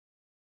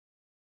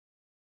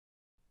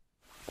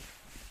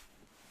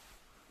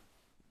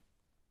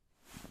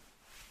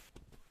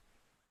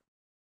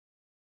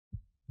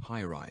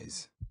High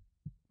Rise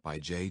by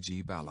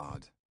J.G.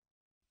 Ballard.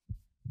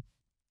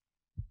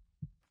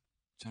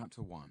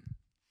 Chapter 1.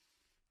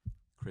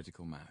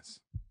 Critical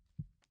Mass.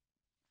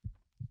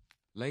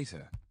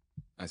 Later,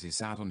 as he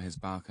sat on his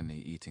balcony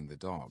eating the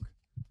dog,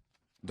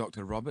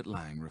 Dr. Robert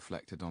Lang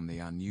reflected on the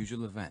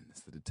unusual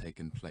events that had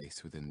taken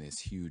place within this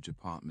huge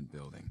apartment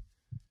building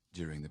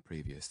during the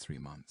previous 3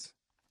 months.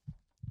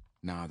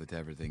 Now that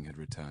everything had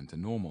returned to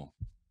normal,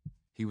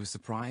 he was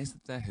surprised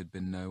that there had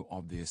been no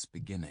obvious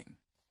beginning,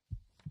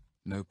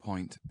 no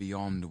point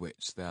beyond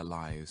which their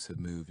lives had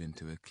moved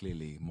into a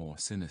clearly more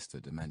sinister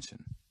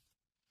dimension.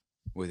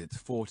 With its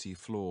 40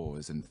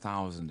 floors and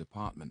 1,000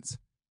 apartments,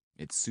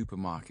 its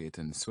supermarket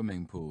and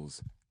swimming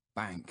pools,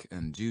 bank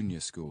and junior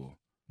school,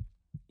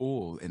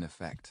 all in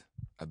effect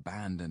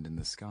abandoned in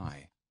the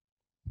sky,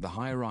 the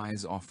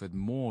high-rise offered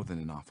more than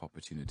enough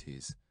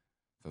opportunities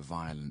for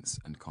violence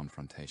and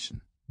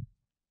confrontation.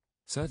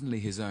 Certainly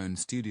his own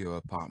studio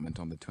apartment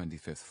on the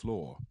 25th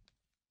floor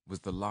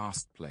was the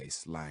last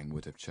place Lang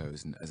would have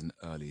chosen as an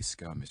early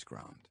skirmish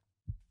ground.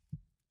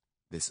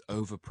 This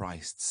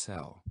overpriced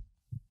cell,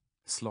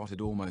 slotted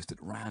almost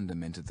at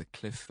random into the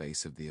cliff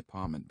face of the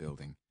apartment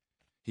building,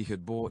 he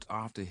had bought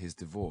after his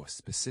divorce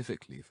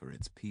specifically for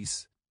its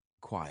peace,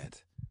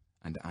 quiet,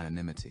 and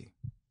anonymity.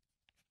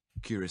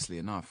 Curiously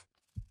enough,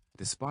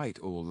 despite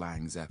all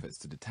Lang's efforts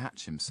to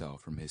detach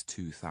himself from his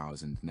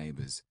 2,000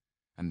 neighbors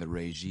and the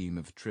regime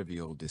of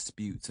trivial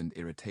disputes and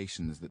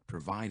irritations that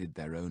provided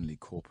their only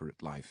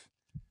corporate life,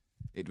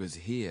 it was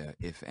here,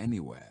 if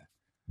anywhere,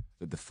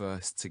 that the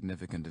first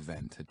significant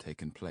event had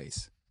taken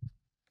place.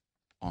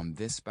 On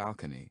this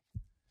balcony,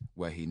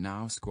 where he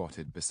now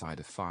squatted beside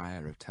a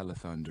fire of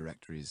telephone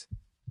directories,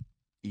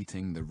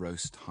 eating the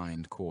roast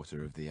hind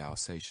quarter of the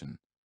Alsatian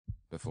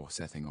before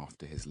setting off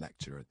to his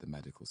lecture at the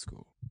medical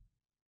school.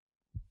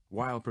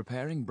 While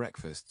preparing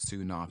breakfast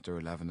soon after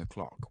 11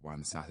 o'clock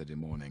one Saturday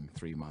morning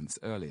 3 months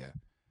earlier,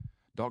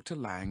 Dr.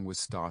 Lang was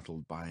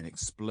startled by an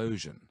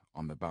explosion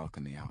on the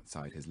balcony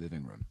outside his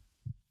living room.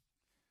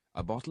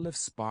 A bottle of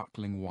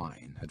sparkling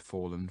wine had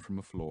fallen from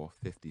a floor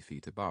 50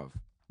 feet above,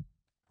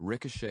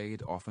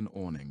 ricocheted off an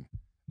awning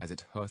as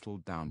it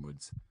hurtled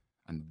downwards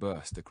and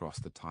burst across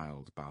the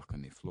tiled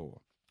balcony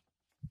floor.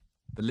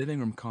 The living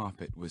room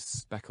carpet was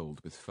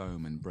speckled with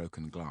foam and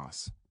broken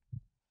glass.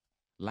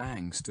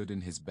 Lang stood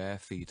in his bare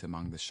feet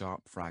among the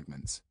sharp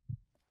fragments,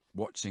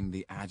 watching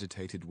the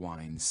agitated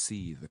wine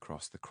seethe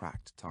across the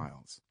cracked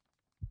tiles.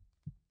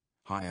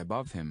 High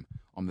above him,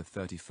 on the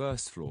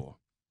 31st floor,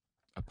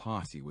 a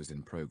party was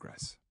in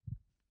progress.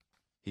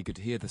 He could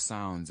hear the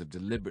sounds of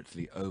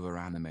deliberately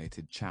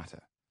over-animated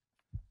chatter,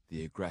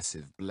 the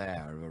aggressive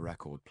blare of a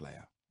record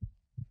player.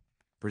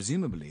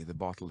 Presumably, the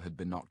bottle had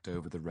been knocked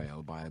over the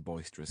rail by a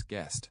boisterous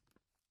guest.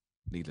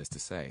 Needless to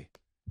say,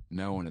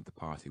 no one at the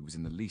party was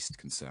in the least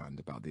concerned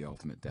about the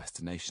ultimate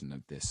destination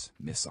of this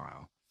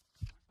missile.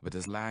 But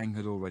as Lang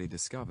had already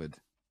discovered,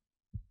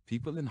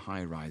 people in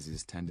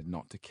high-rises tended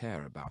not to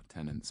care about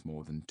tenants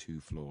more than 2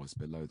 floors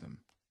below them.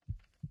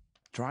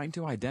 Trying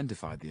to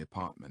identify the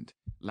apartment,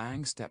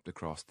 Lang stepped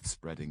across the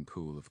spreading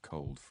pool of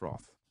cold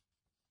froth.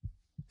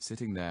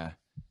 Sitting there,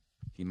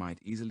 he might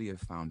easily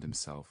have found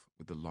himself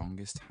with the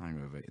longest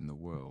hangover in the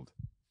world.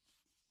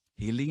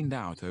 He leaned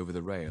out over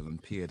the rail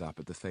and peered up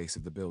at the face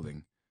of the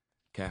building,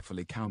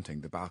 carefully counting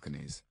the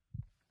balconies.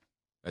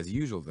 As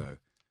usual, though,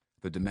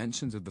 the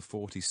dimensions of the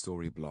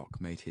 40-story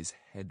block made his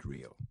head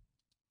reel.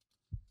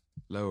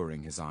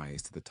 Lowering his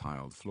eyes to the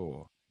tiled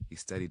floor, he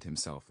steadied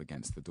himself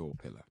against the door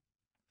pillar.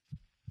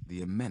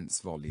 The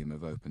immense volume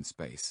of open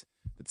space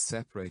that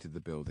separated the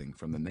building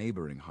from the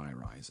neighboring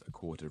high-rise a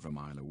quarter of a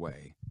mile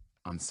away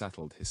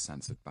unsettled his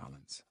sense of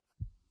balance.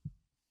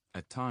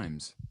 At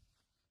times,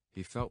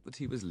 he felt that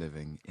he was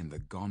living in the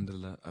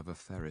gondola of a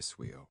Ferris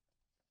wheel,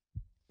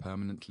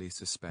 permanently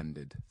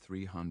suspended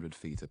 300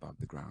 feet above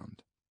the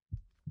ground.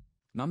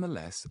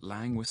 Nonetheless,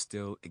 Lang was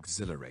still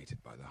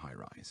exhilarated by the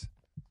high-rise,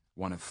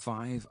 one of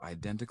 5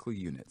 identical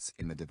units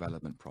in the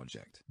development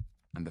project,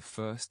 and the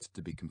first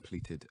to be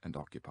completed and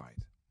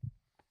occupied.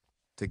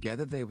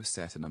 Together they were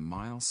set in a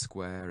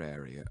mile-square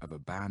area of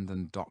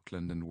abandoned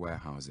dockland and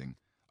warehousing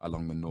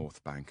along the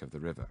north bank of the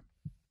river.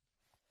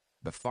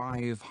 The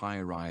 5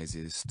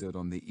 high-rises stood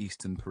on the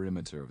eastern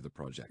perimeter of the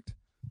project,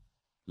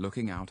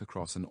 looking out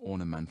across an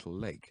ornamental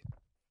lake,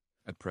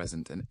 at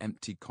present an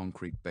empty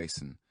concrete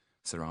basin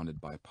surrounded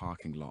by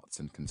parking lots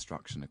and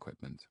construction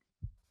equipment.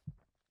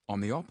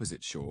 On the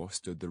opposite shore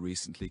stood the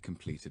recently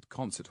completed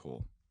concert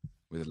hall,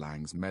 with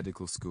Lang's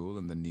medical school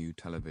and the new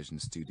television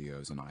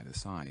studios on either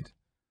side.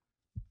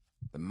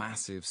 The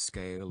massive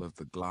scale of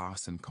the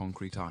glass and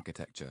concrete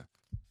architecture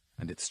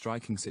and its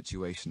striking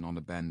situation on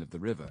a bend of the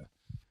river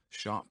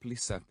sharply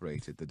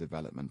separated the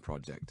development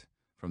project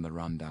from the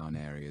rundown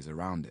areas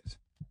around it,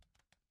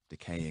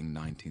 decaying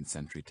 19th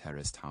century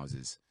terraced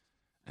houses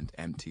and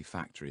empty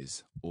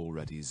factories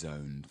already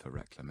zoned for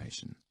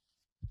reclamation.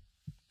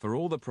 For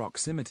all the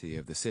proximity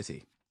of the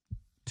city,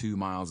 2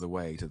 miles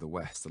away to the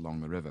west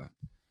along the river,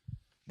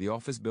 the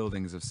office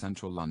buildings of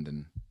central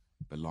London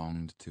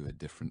belonged to a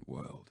different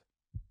world.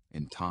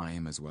 in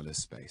time as well as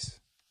space.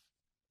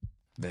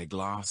 Their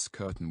glass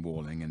curtain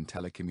walling and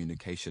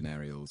telecommunication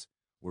aerials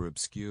were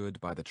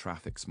obscured by the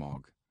traffic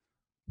smog,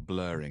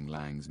 blurring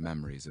Lang's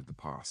memories of the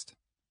past.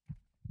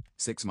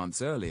 6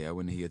 months earlier,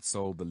 when he had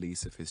sold the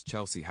lease of his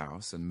Chelsea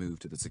house and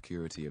moved to the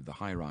security of the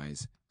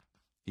high-rise,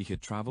 he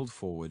had travelled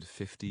forward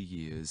 50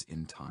 years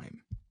in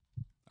time,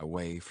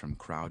 away from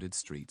crowded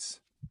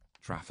streets,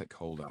 traffic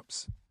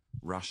hold-ups,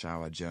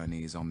 rush-hour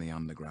journeys on the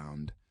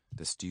underground,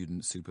 to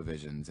student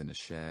supervisions in a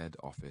shared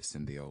office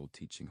in the old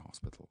teaching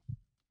hospital.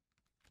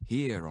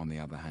 Here, on the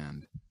other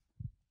hand,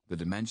 the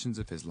dimensions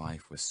of his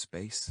life were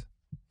space,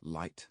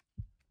 light,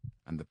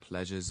 and the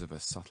pleasures of a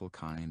subtle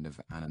kind of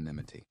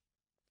anonymity.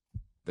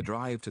 The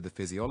drive to the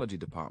physiology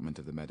department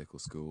of the medical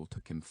school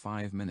took him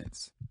 5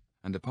 minutes,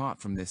 and apart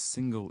from this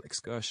single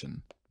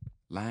excursion,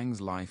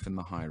 Lang's life in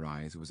the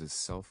high-rise was as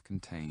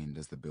self-contained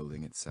as the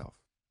building itself.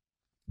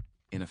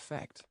 In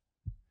effect,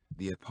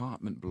 the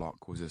apartment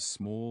block was a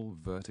small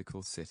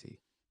vertical city,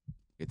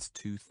 its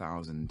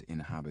 2,000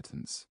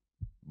 inhabitants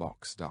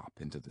boxed up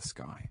into the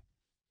sky.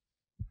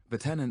 The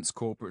tenants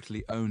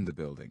corporately owned the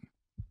building,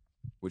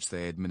 which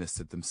they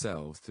administered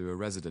themselves through a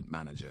resident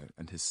manager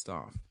and his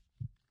staff.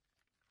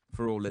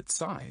 For all its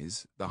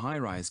size, the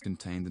high-rise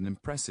contained an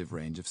impressive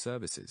range of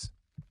services.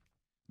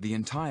 The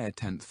entire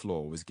 10th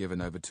floor was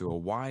given over to a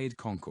wide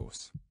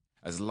concourse,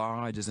 as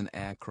large as an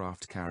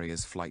aircraft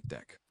carrier's flight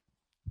deck,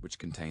 which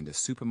contained a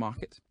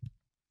supermarket,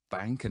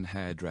 bank and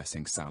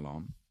hairdressing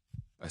salon,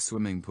 a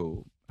swimming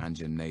pool and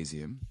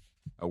gymnasium,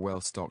 a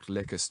well-stocked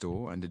liquor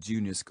store, and a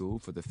junior school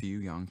for the few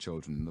young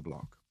children in the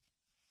block.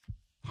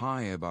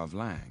 High above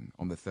Lang,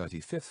 on the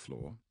 35th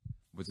floor,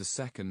 was a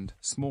second,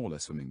 smaller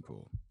swimming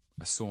pool,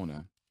 a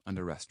sauna, and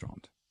a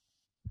restaurant.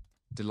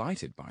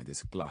 Delighted by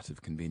this glut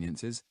of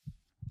conveniences,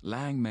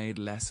 Lang made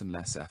less and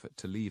less effort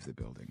to leave the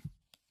building.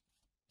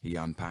 He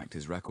unpacked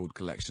his record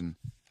collection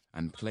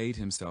and played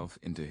himself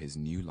into his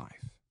new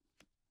life,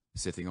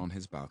 sitting on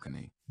his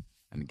balcony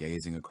and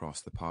gazing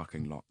across the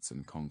parking lots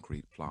and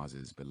concrete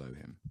plazas below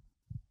him.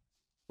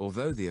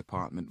 Although the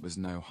apartment was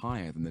no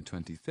higher than the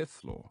 25th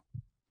floor,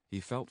 he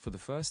felt for the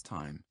first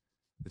time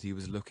that he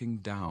was looking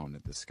down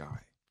at the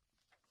sky,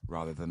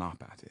 rather than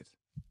up at it.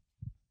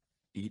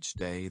 Each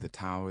day the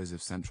towers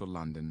of central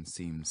London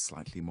seemed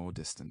slightly more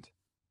distant,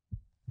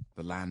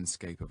 the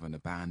landscape of an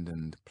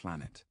abandoned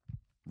planet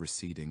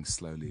receding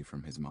slowly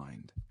from his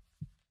mind.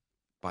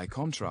 By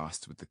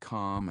contrast with the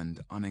calm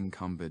and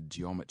unencumbered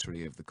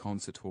geometry of the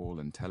concert hall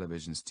and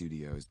television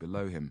studios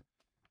below him,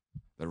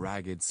 the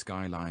ragged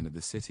skyline of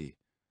the city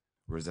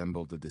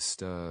resembled the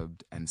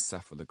disturbed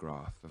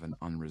encephalograph of an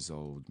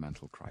unresolved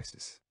mental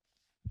crisis.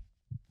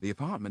 The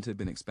apartment had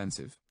been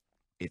expensive.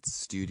 Its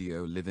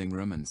studio, living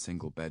room and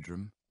single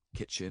bedroom,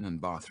 kitchen and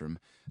bathroom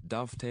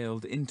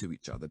dovetailed into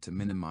each other to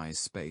minimize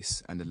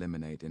space and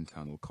eliminate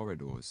internal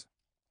corridors.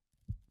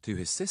 To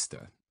his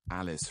sister,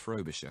 Alice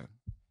Frobisher,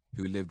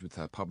 who lived with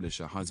her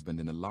publisher husband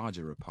in a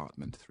larger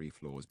apartment 3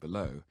 floors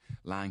below,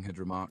 Lang had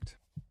remarked,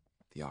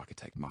 "The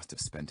architect must have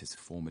spent his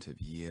formative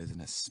years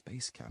in a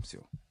space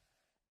capsule.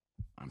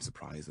 I'm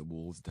surprised the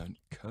walls don't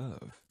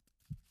curve."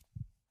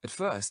 At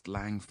first,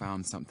 Lang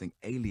found something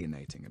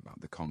alienating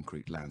about the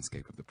concrete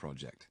landscape of the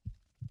project,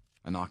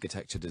 an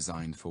architecture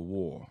designed for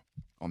war,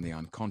 on the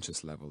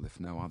unconscious level if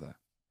no other.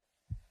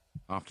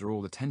 After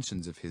all the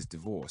tensions of his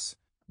divorce,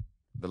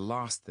 the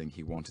last thing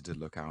he wanted to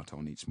look out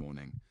on each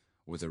morning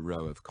was a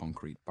row of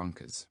concrete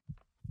bunkers.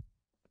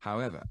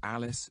 However,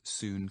 Alice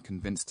soon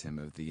convinced him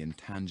of the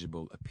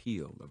intangible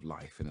appeal of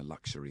life in a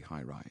luxury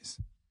high-rise.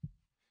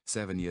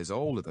 7 years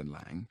older than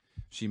Lang,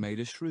 she made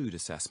a shrewd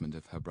assessment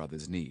of her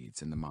brother's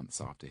needs in the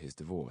months after his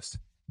divorce.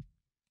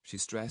 She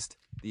stressed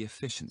the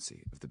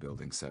efficiency of the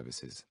building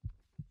services,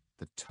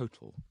 the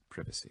total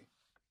privacy.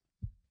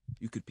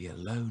 "You could be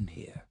alone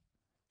here,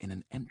 in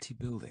an empty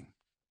building.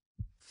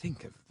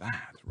 Think of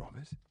that,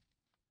 Robert,"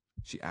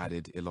 she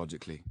added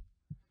illogically.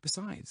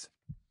 "Besides,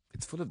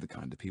 it's full of the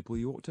kind of people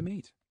you ought to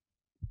meet."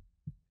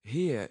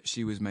 Here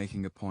she was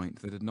making a point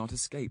that had not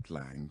escaped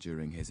Lang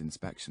during his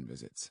inspection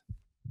visits.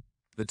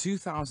 The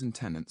 2,000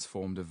 tenants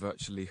formed a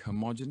virtually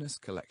homogeneous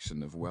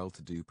collection of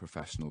well-to-do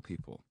professional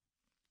people.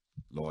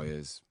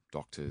 Lawyers,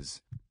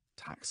 doctors,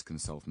 tax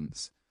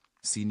consultants,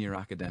 senior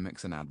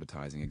academics and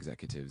advertising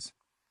executives,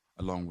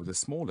 along with a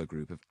smaller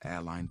group of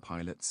airline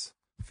pilots,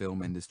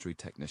 film industry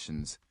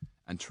technicians,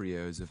 and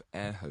trios of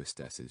air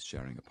hostesses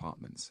sharing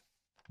apartments.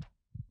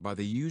 By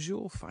the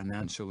usual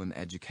financial and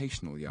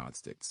educational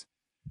yardsticks,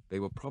 they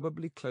were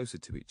probably closer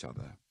to each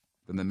other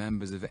than the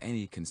members of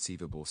any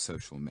conceivable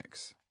social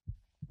mix,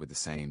 with the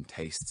same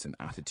tastes and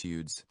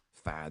attitudes,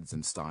 fads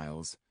and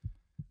styles,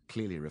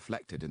 clearly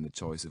reflected in the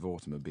choice of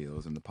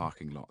automobiles and the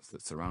parking lots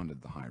that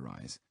surrounded the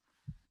high-rise,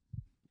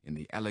 in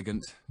the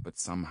elegant but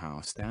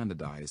somehow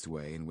standardized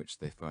way in which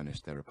they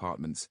furnished their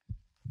apartments,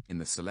 in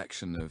the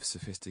selection of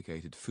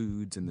sophisticated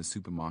foods in the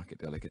supermarket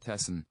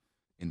delicatessen,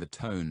 in the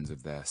tones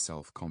of their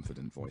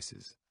self-confident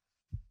voices.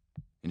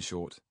 In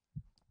short,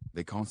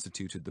 they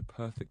constituted the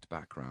perfect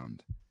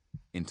background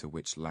into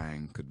which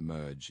Lang could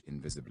merge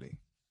invisibly.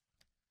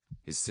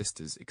 His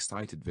sister's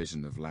excited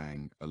vision of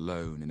Lang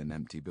alone in an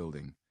empty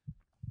building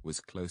was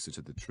closer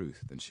to the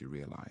truth than she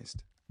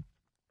realized.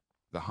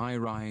 The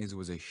high-rise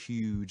was a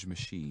huge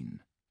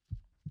machine,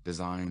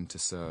 designed to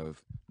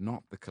serve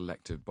not the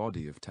collective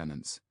body of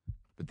tenants,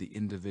 but the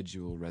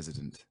individual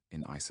resident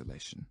in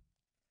isolation.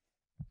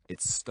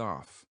 Its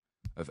staff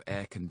of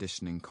air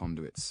conditioning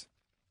conduits,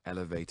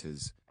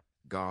 elevators,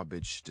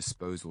 garbage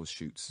disposal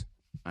chutes,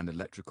 and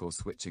electrical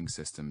switching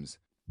systems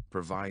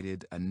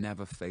provided a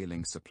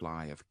never-failing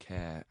supply of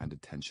care and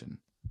attention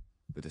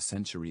that a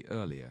century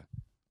earlier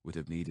would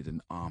have needed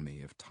an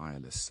army of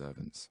tireless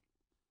servants.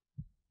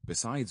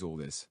 Besides all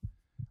this,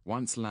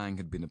 once Lang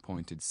had been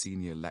appointed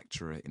senior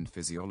lecturer in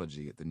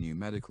physiology at the new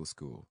medical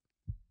school,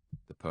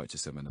 the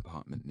purchase of an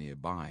apartment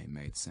nearby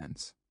made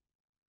sense.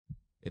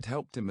 It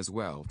helped him as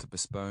well to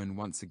postpone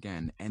once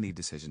again any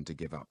decision to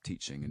give up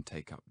teaching and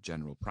take up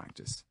general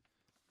practice.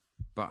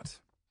 But,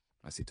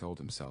 as he told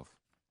himself,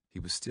 he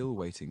was still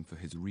waiting for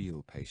his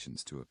real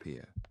patients to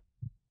appear.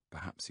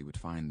 Perhaps he would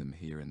find them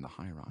here in the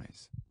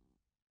high-rise.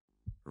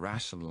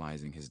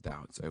 Rationalizing his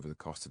doubts over the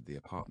cost of the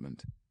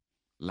apartment,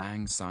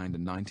 Lang signed a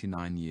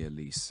 99-year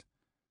lease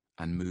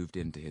and moved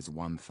into his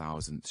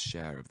 1,000th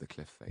share of the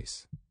cliff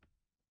face.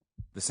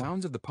 The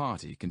sounds of the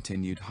party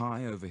continued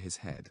high over his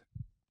head,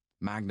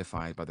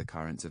 magnified by the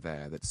currents of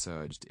air that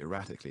surged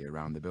erratically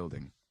around the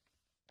building.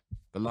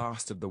 The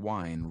last of the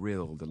wine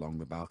rilled along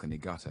the balcony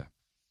gutter,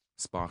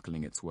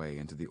 sparkling its way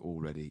into the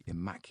already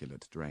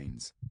immaculate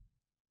drains.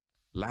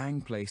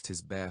 Lang placed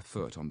his bare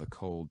foot on the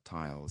cold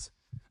tiles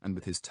and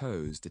with his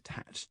toes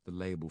detached the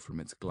label from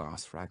its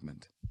glass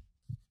fragment.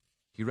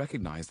 He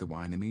recognized the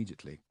wine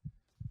immediately,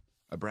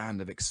 a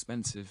brand of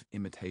expensive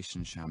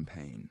imitation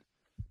champagne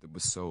that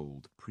was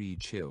sold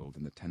pre-chilled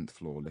in the 10th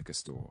floor liquor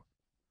store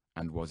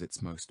and was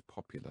its most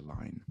popular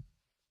line.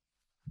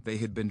 They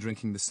had been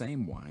drinking the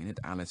same wine at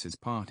Alice's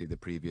party the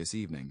previous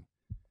evening,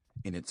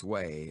 in its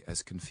way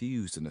as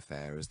confused an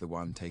affair as the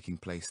one taking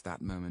place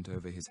that moment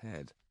over his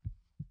head.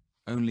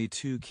 Only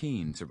too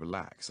keen to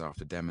relax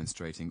after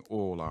demonstrating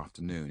all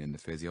afternoon in the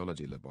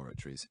physiology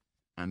laboratories,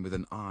 and with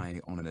an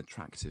eye on an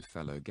attractive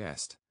fellow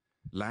guest,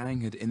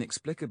 Lang had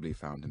inexplicably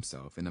found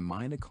himself in a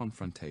minor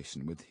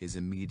confrontation with his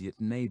immediate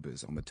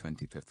neighbors on the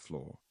 25th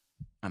floor,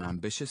 an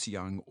ambitious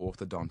young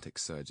orthodontic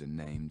surgeon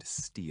named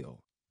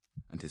Steele,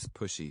 and his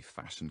pushy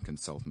fashion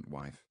consultant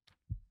wife.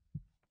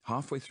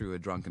 Halfway through a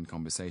drunken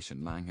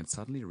conversation, Lang had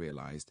suddenly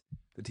realized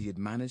that he had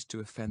managed to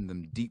offend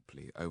them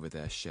deeply over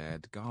their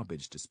shared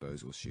garbage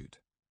disposal chute.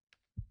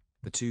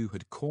 The two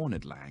had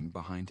cornered Lang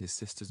behind his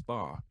sister's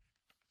bar,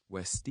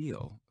 where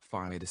Steele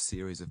fired a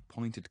series of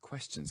pointed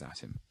questions at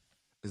him,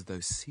 as though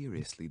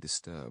seriously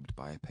disturbed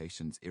by a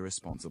patient's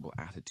irresponsible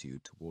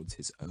attitude towards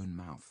his own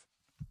mouth.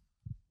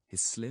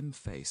 His slim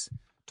face,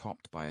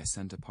 topped by a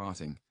center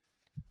parting,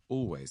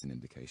 always an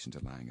indication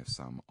to Lang of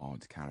some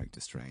odd character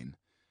strain,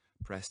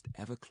 pressed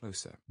ever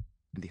closer,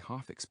 and he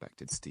half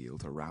expected Steele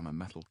to ram a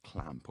metal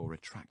clamp or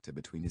retractor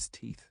between his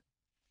teeth.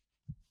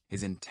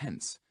 His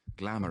intense,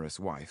 glamorous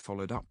wife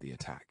followed up the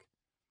attack,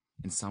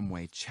 in some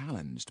way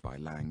challenged by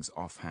Lang's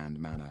offhand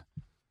manner,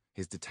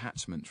 his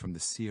detachment from the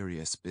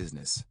serious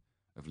business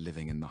of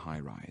living in the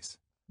high-rise.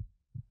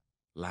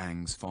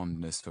 Lang's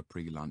fondness for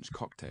pre-lunch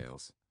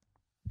cocktails,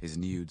 his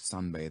nude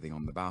sunbathing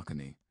on the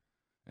balcony,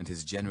 and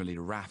his generally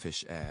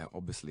raffish air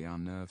obviously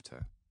unnerved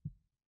her.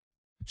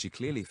 She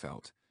clearly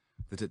felt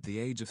that at the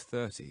age of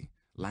 30,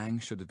 Lang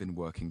should have been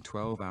working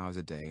 12 hours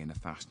a day in a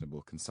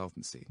fashionable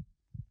consultancy,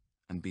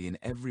 and be in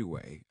every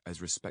way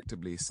as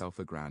respectably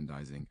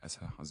self-aggrandizing as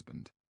her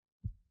husband.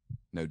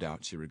 No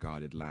doubt she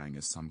regarded Lang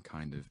as some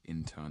kind of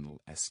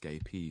internal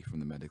escapee from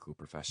the medical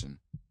profession,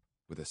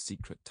 with a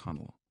secret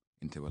tunnel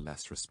into a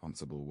less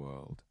responsible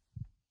world.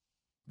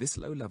 This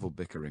low-level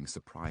bickering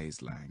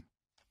surprised Lang,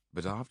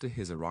 but after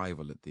his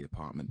arrival at the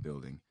apartment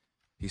building,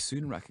 he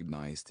soon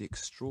recognized the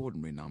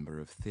extraordinary number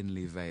of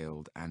thinly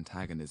veiled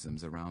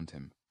antagonisms around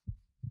him.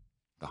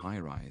 The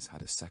high-rise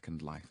had a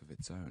second life of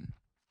its own.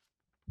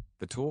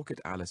 The talk at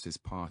Alice's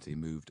party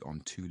moved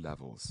on two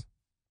levels.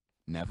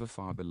 Never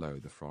far below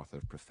the froth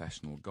of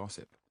professional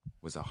gossip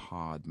was a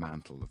hard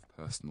mantle of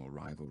personal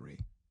rivalry.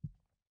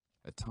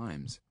 At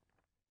times,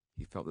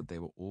 he felt that they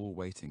were all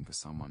waiting for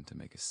someone to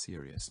make a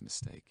serious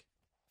mistake.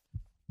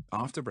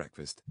 After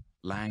breakfast,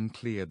 Lang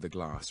cleared the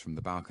glass from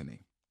the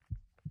balcony.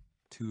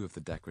 2 of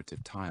the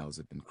decorative tiles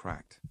had been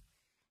cracked.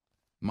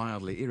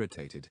 Mildly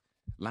irritated,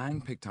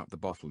 Lang picked up the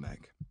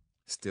bottleneck,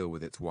 still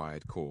with its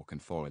wired cork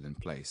and foil in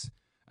place,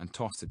 and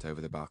tossed it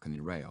over the balcony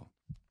rail.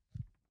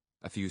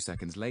 A few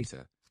seconds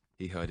later,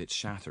 he heard it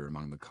shatter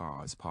among the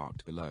cars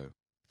parked below.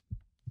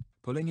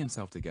 Pulling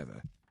himself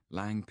together,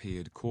 Lang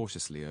peered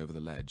cautiously over the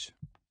ledge.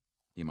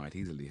 He might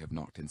easily have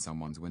knocked in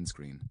someone's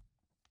windscreen.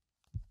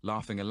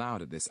 Laughing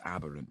aloud at this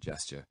aberrant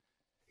gesture,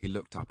 he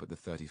looked up at the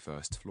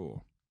 31st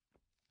floor.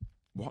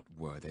 What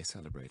were they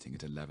celebrating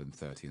at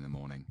 11:30 in the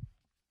morning?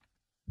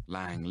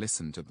 Lang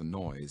listened to the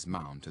noise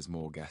mount as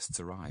more guests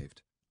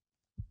arrived.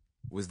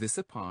 Was this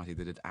a party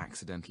that had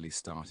accidentally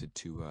started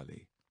too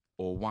early,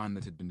 or one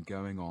that had been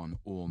going on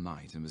all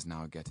night and was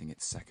now getting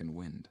its second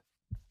wind?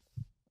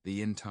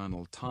 the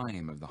internal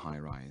time of the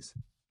high-rise,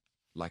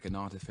 like an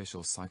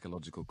artificial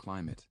psychological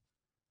climate,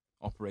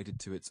 operated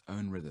to its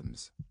own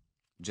rhythms,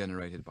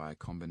 generated by a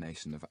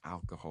combination of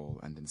alcohol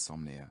and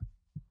insomnia.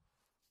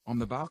 On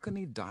the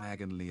balcony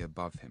diagonally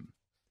above him,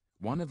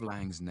 one of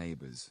Lang's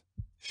neighbors,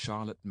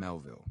 Charlotte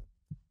Melville,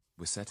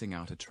 was setting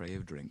out a tray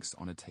of drinks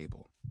on a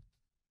table.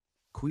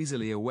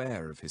 Queasily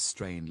aware of his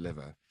strained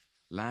liver,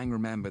 Lang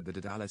remembered that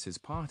at Alice's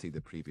party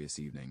the previous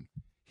evening,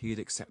 he had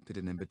accepted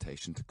an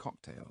invitation to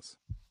cocktails.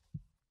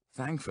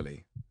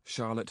 Thankfully,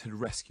 Charlotte had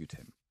rescued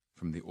him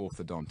from the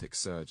orthodontic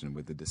surgeon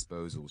with the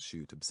disposal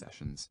chute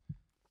obsessions.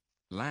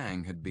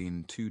 Lang had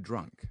been too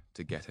drunk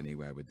to get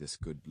anywhere with this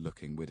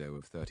good-looking widow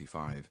of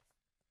 35,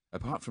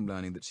 apart from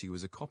learning that she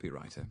was a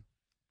copywriter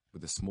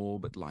with a small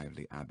but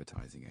lively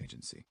advertising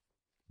agency.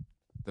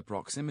 The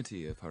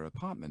proximity of her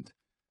apartment,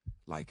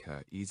 like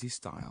her easy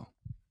style,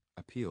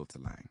 appealed to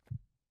Lang,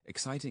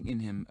 exciting in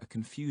him a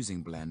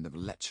confusing blend of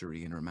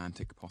lechery and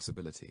romantic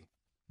possibility.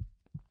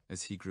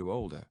 As he grew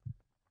older,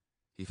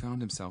 he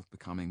found himself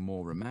becoming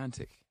more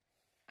romantic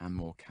and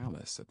more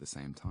callous at the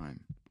same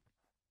time.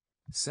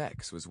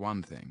 Sex was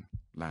one thing,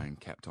 Lang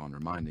kept on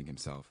reminding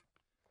himself,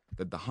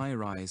 that the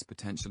high-rise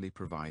potentially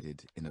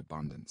provided in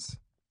abundance.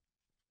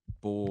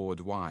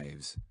 Bored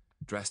wives,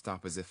 dressed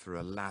up as if for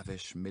a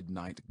lavish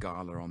midnight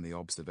gala on the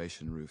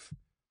observation roof,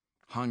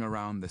 hung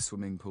around the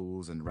swimming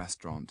pools and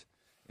restaurant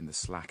in the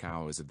slack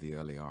hours of the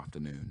early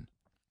afternoon,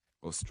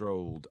 or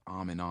strolled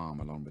arm in arm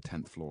along the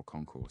 10th floor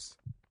concourse.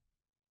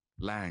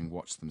 Lang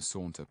watched them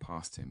saunter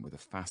past him with a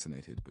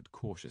fascinated but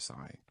cautious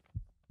eye.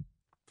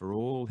 For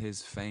all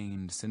his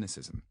feigned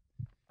cynicism,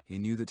 he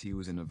knew that he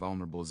was in a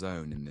vulnerable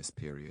zone in this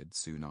period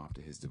soon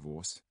after his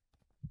divorce.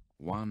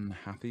 One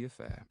happy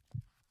affair,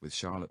 with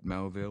Charlotte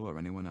Melville or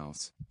anyone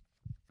else,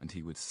 and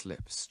he would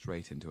slip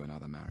straight into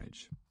another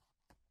marriage.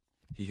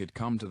 He had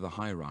come to the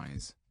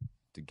high-rise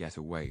to get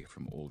away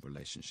from all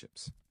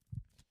relationships.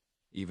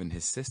 Even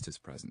his sister's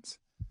presence,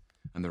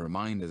 and the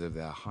reminders of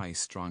their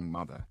high-strung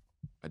mother,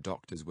 a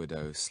doctor's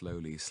widow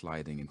slowly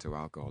sliding into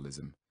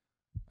alcoholism,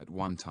 at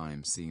one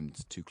time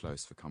seemed too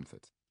close for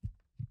comfort.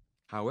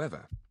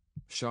 However,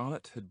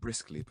 Charlotte had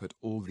briskly put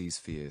all these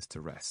fears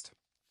to rest.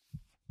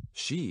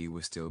 She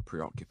was still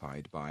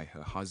preoccupied by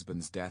her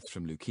husband's death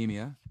from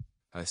leukemia,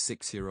 her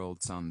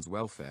 6-year-old son's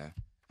welfare,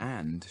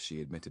 and,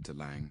 she admitted to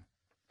Lang,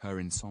 her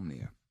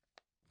insomnia,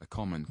 a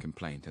common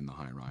complaint in the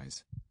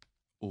high-rise,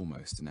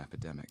 almost an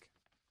epidemic.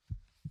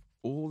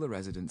 All the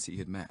residents he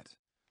had met,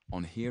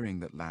 on hearing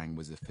that Lang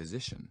was a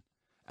physician,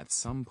 at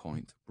some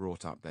point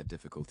brought up their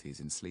difficulties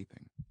in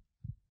sleeping.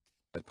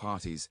 At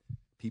parties,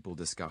 people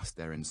discussed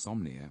their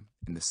insomnia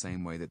in the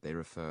same way that they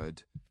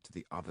referred to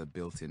the other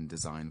built-in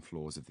design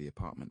flaws of the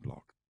apartment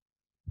block.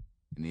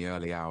 In the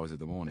early hours of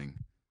the morning,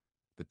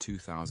 the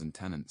 2,000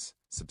 tenants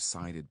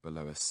subsided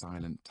below a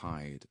silent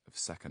tide of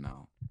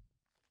seconal.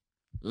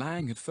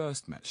 Lang had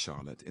first met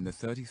Charlotte in the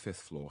 35th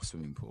floor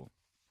swimming pool,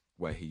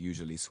 where he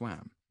usually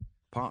swam,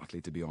 partly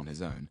to be on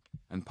his own,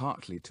 and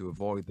partly to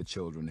avoid the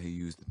children who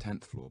used the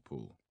 10th floor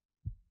pool.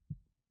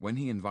 When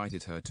he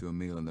invited her to a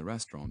meal in the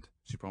restaurant,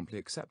 she promptly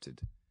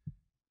accepted.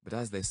 But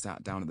as they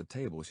sat down at the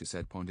table, she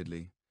said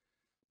pointedly,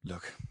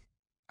 "Look,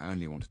 I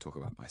only want to talk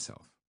about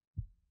myself."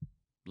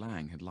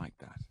 Lang had liked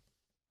that.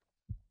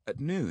 At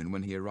noon,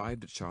 when he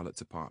arrived at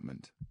Charlotte's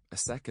apartment, a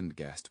second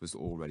guest was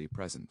already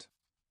present,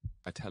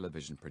 a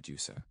television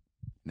producer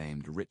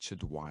named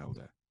Richard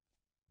Wilder,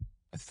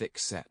 a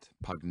thick-set,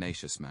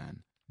 pugnacious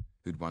man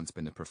who'd once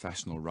been a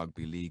professional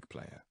rugby league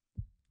player.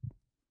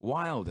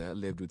 Wilder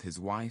lived with his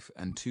wife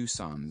and 2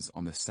 sons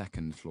on the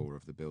 2nd floor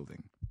of the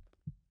building.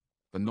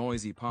 The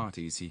noisy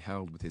parties he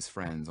held with his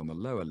friends on the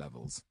lower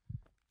levels,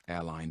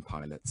 airline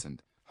pilots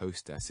and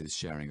hostesses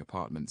sharing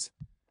apartments,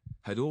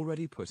 had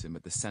already put him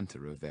at the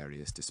center of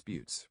various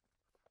disputes.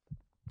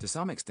 To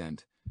some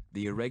extent,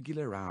 the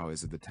irregular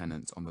hours of the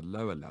tenants on the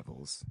lower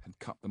levels had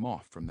cut them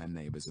off from their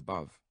neighbors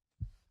above.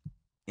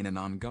 In an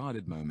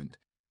unguarded moment,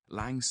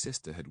 Lang's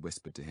sister had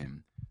whispered to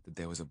him that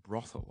there was a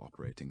brothel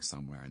operating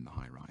somewhere in the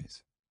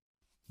high-rise.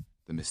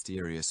 The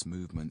mysterious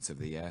movements of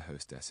the air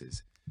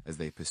hostesses as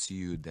they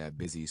pursued their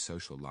busy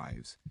social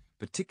lives,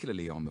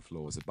 particularly on the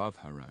floors above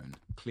her own,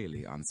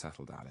 clearly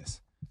unsettled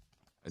Alice,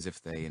 as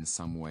if they in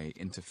some way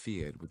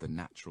interfered with the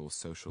natural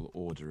social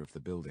order of the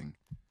building,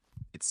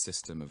 its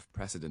system of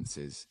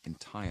precedences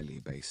entirely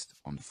based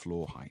on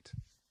floor height.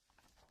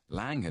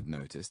 Lang had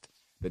noticed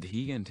that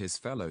he and his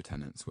fellow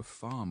tenants were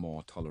far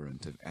more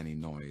tolerant of any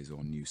noise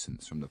or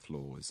nuisance from the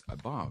floors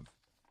above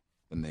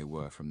than they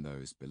were from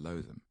those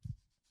below them.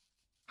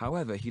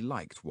 However, he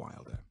liked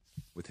Wilder,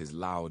 with his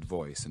loud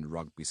voice and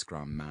rugby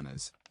scrum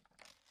manners.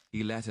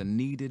 He let a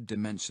needed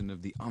dimension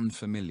of the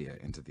unfamiliar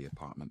into the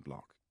apartment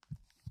block.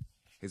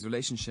 His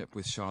relationship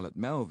with Charlotte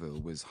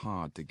Melville was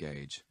hard to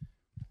gauge.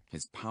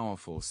 His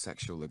powerful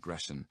sexual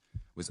aggression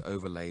was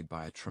overlaid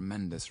by a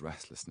tremendous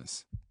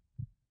restlessness.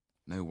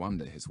 No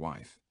wonder his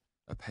wife,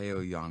 a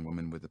pale young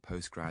woman with a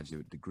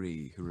postgraduate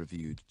degree who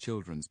reviewed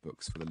children's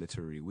books for the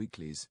literary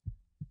weeklies,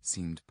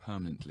 seemed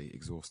permanently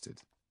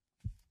exhausted.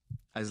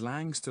 As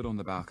Lang stood on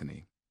the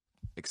balcony,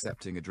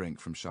 accepting a drink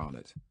from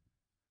Charlotte.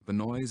 The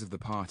noise of the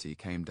party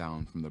came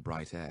down from the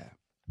bright air,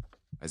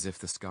 as if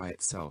the sky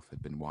itself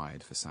had been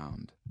wired for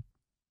sound.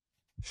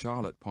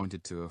 Charlotte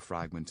pointed to a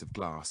fragment of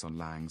glass on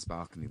Lang's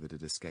balcony that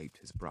had escaped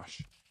his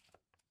brush.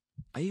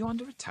 "Are you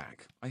under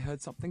attack? I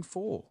heard something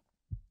fall."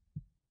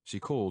 She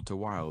called to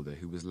Wilder,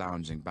 who was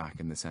lounging back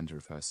in the center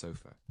of her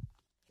sofa,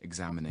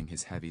 examining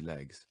his heavy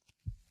legs.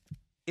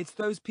 "It's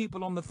those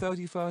people on the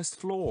 31st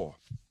floor."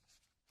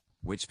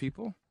 "Which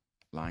people?"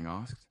 Lang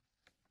asked.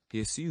 He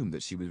assumed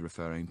that she was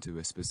referring to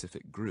a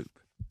specific group,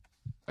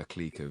 a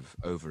clique of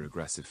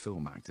over-aggressive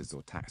film actors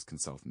or tax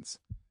consultants,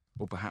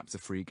 or perhaps a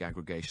freak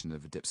aggregation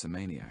of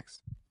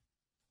dipsomaniacs.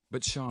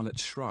 But Charlotte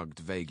shrugged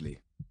vaguely,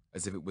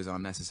 as if it was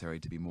unnecessary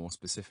to be more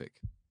specific.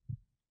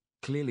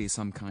 Clearly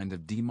some kind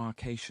of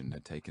demarcation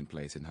had taken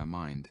place in her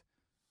mind,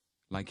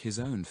 like his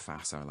own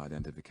facile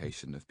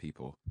identification of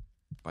people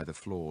by the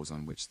floors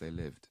on which they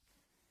lived.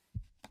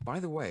 "By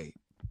the way,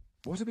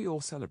 what are we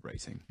all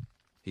celebrating?"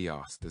 he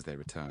asked as they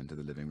returned to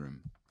the living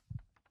room.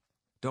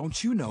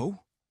 "Don't you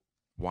know?"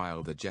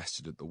 Wilder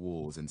gestured at the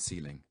walls and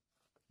ceiling.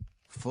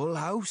 "Full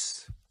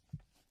house.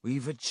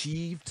 We've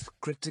achieved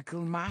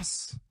critical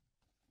mass."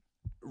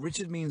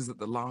 "Richard means that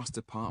the last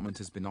apartment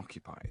has been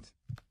occupied,"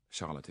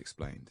 Charlotte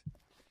explained.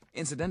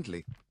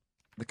 "Incidentally,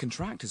 the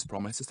contractors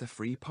promised us a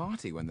free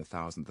party when the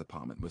 1000th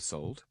apartment was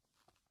sold."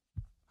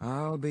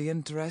 "I'll be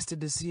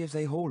interested to see if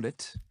they hold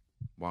it,"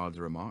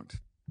 Wilder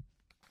remarked.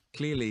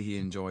 Clearly he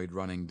enjoyed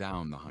running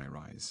down the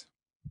high-rise.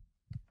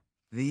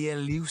 "The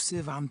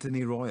elusive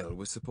Anthony Royal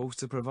was supposed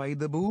to provide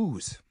the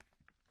booze.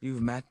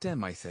 You've met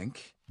him, I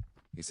think,"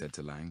 he said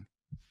to Lang.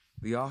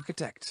 "The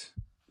architect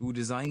who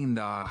designed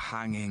our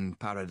hanging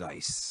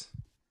paradise."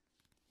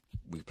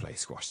 "We play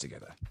squash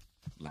together,"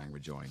 Lang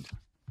rejoined.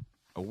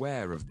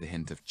 Aware of the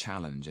hint of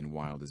challenge in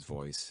Wilder's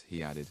voice,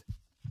 he added,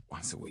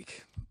 "Once a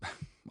week.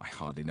 I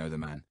hardly know the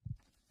man,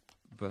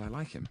 but I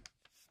like him."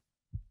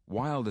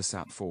 Wilder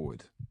sat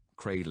forward,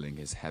 cradling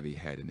his heavy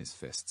head in his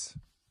fists.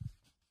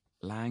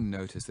 Lang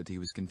noticed that he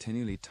was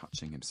continually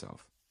touching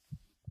himself,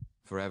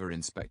 forever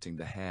inspecting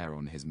the hair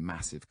on his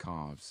massive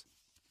calves,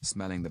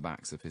 smelling the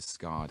backs of his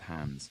scarred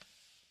hands,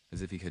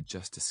 as if he had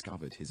just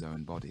discovered his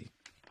own body.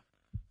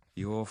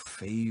 "You're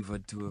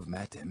favoured to have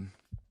met him,"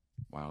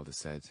 Wilder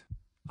said.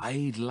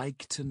 "I'd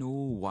like to know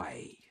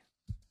why.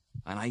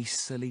 An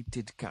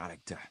isolated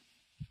character.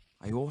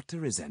 I ought to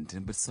resent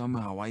him, but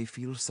somehow I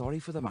feel sorry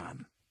for the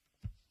man,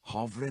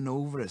 hovering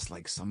over us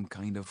like some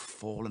kind of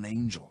fallen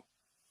angel."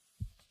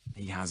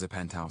 "He has a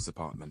penthouse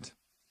apartment,"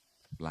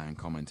 Lang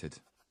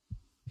commented.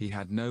 He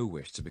had no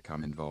wish to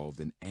become involved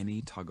in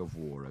any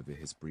tug-of-war over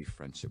his brief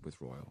friendship with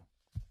Royal.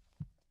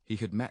 He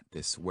had met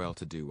this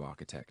well-to-do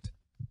architect,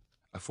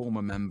 a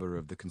former member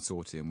of the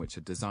consortium which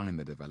had designed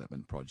the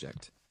development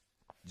project,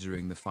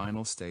 during the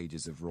final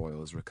stages of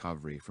Royal's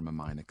recovery from a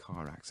minor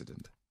car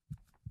accident.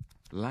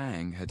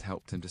 Lang had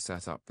helped him to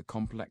set up the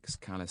complex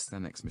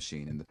calisthenics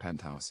machine in the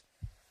penthouse,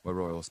 where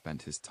Royal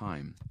spent his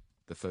time,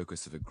 the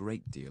focus of a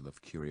great deal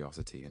of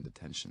curiosity and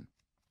attention.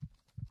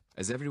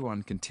 As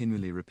everyone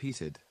continually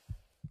repeated,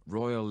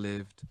 Royal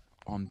lived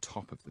on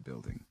top of the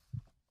building,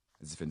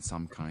 as if in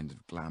some kind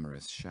of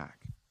glamorous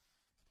shack.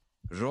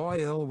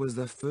 "Royal was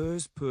the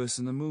first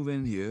person to move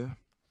in here,"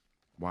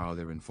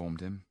 Wilder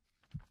informed him.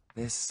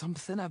 "There's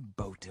something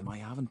about him I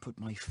haven't put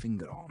my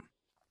finger on.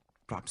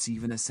 Perhaps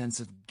even a sense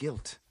of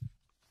guilt.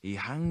 He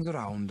hangs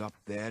around up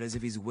there as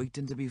if he's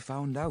waiting to be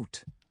found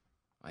out.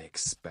 I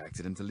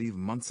expected him to leave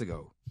months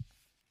ago.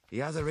 He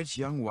has a rich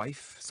young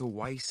wife, so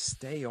why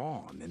stay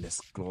on in this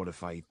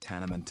glorified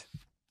tenement?"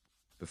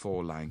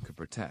 Before Lang could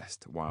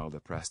protest, Wilder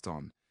pressed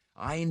on.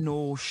 "I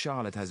know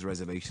Charlotte has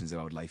reservations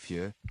about life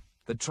here.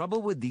 The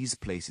trouble with these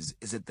places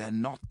is that they're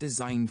not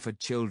designed for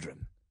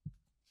children.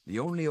 The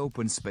only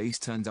open space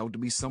turns out to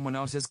be someone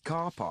else's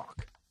car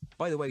park.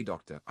 By the way,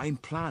 Doctor, I'm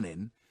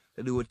planning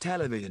to do a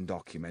television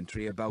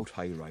documentary about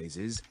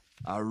high-rises,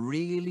 a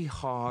really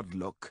hard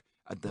look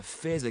at the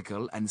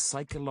physical and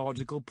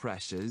psychological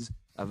pressures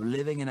of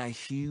living in a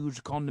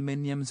huge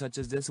condominium such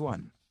as this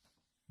one."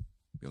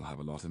 "You'll have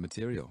a lot of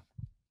material."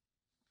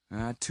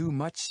 Too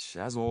much,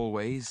 as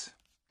always."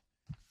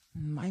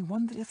 "I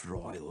wonder if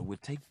Royal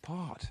would take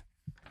part.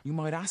 You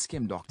might ask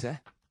him,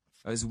 Doctor.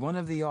 As one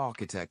of the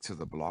architects of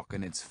the block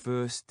and its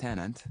first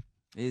tenant,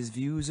 his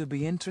views would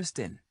be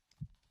interesting.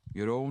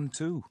 Your own,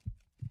 too."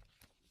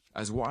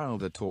 As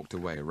Wilder talked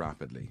away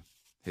rapidly,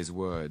 his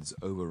words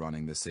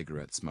overrunning the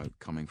cigarette smoke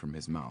coming from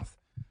his mouth,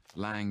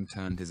 Lang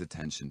turned his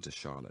attention to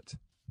Charlotte.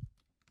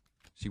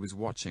 She was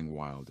watching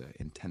Wilder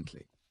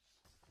intently,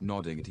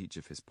 nodding at each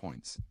of his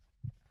points.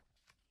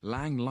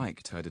 Lang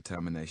liked her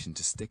determination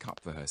to stick up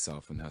for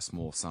herself and her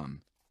small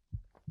son,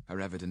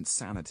 her evident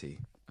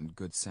sanity and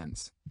good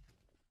sense.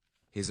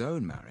 His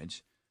own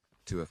marriage,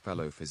 to a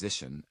fellow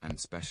physician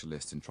and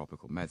specialist in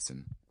tropical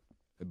medicine,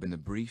 had been a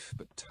brief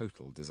but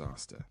total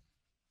disaster,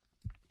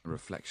 a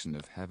reflection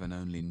of heaven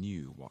only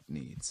knew what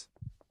needs.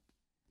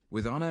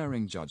 With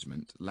unerring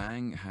judgment,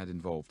 Lang had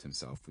involved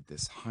himself with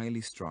this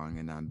highly strung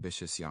and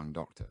ambitious young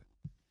doctor,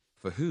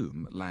 for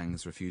whom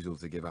Lang's refusal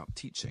to give up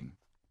teaching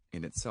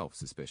in itself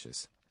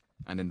suspicious,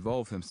 and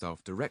involve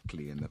himself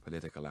directly in the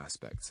political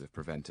aspects of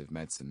preventive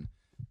medicine,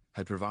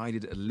 had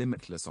provided a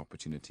limitless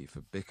opportunity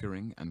for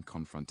bickering and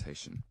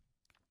confrontation.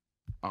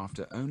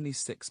 After only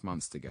 6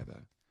 months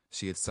together,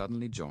 she had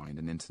suddenly joined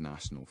an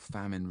international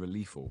famine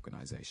relief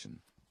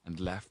organization and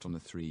left on a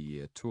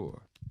 3-year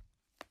tour.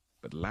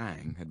 But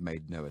Lang had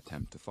made no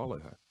attempt to follow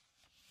her.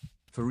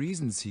 For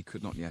reasons he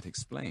could not yet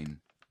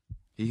explain,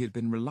 he had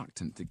been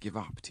reluctant to give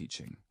up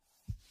teaching,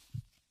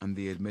 and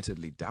the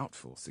admittedly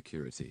doubtful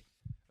security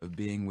of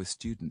being with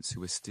students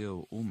who were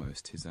still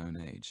almost his own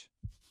age.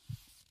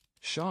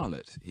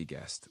 Charlotte, he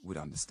guessed, would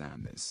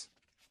understand this.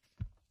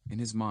 In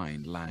his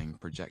mind, Lang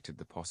projected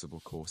the possible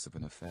course of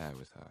an affair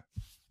with her,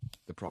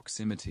 the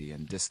proximity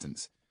and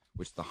distance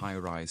which the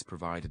high-rise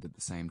provided at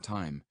the same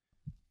time,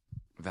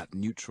 that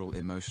neutral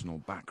emotional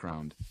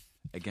background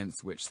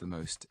against which the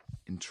most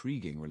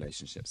intriguing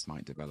relationships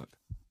might develop,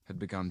 had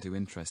begun to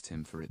interest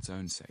him for its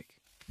own sake.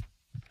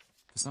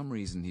 For some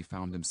reason he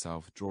found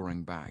himself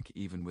drawing back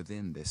even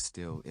within this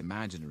still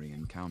imaginary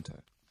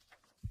encounter,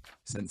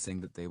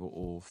 sensing that they were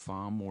all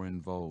far more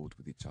involved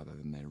with each other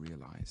than they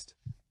realized.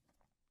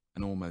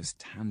 An almost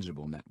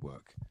tangible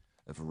network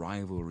of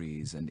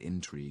rivalries and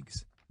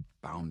intrigues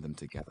bound them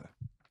together.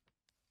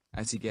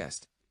 As he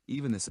guessed,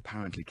 even this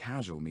apparently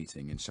casual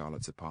meeting in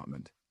Charlotte's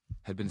apartment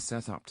had been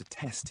set up to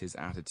test his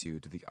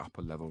attitude to the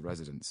upper-level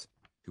residents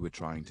who were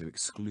trying to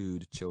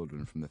exclude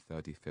children from the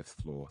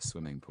 35th floor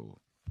swimming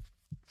pool.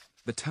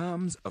 "The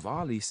terms of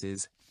our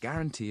leases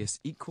guarantee us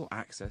equal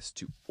access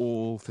to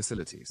all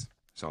facilities,"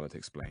 Charlotte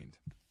explained.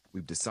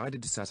 "We've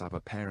decided to set up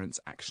a parents'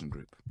 action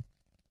group."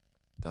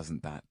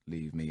 "Doesn't that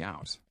leave me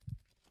out?"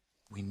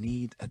 "We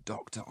need a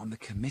doctor on the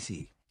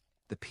committee.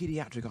 The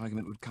pediatric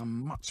argument would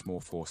come much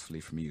more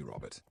forcefully from you,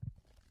 Robert."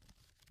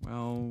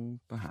 Well,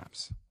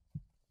 perhaps.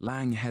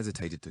 Lang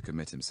hesitated to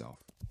commit himself.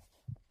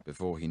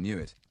 Before he knew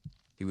it,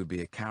 he would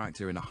be a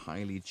character in a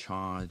highly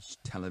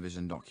charged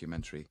television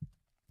documentary,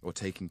 or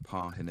taking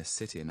part in a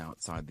sit-in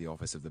outside the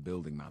office of the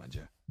building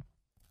manager.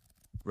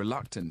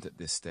 Reluctant at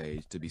this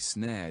stage to be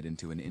snared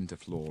into an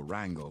interfloor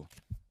wrangle,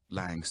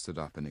 Lang stood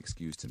up and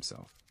excused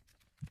himself.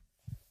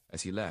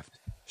 As he left,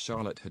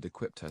 Charlotte had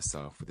equipped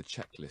herself with a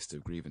checklist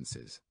of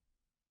grievances.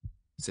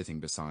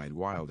 Sitting beside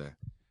Wilder,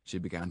 she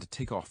began to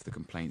tick off the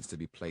complaints to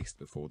be placed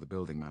before the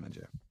building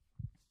manager,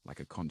 like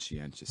a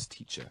conscientious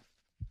teacher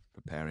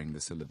preparing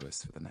the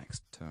syllabus for the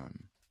next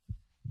term.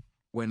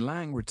 When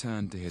Lang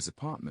returned to his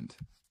apartment,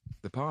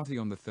 the party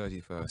on the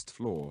 31st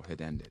floor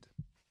had ended.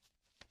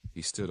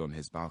 He stood on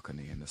his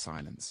balcony in the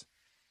silence,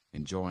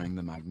 enjoying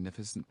the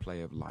magnificent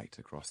play of light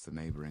across the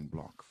neighboring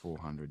block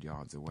 400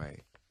 yards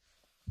away.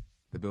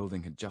 The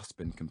building had just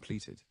been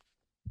completed,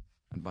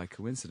 and by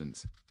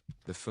coincidence,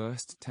 the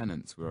first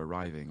tenants were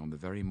arriving on the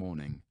very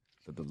morning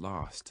that the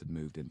last had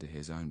moved into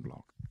his own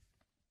block.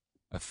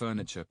 A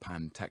furniture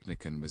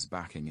pantechnicon was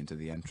backing into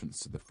the entrance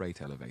to the freight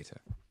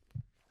elevator,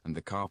 and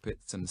the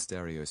carpets and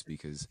stereo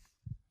speakers,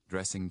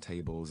 dressing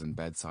tables and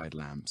bedside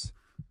lamps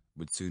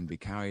would soon be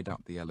carried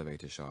up the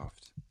elevator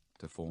shaft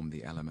to form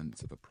the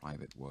elements of a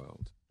private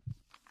world.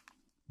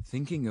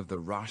 Thinking of the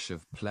rush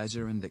of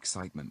pleasure and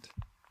excitement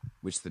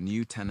which the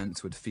new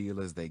tenants would feel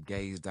as they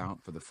gazed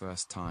out for the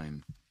first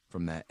time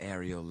from their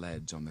aerial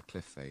ledge on the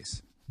cliff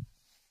face,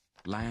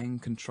 Lang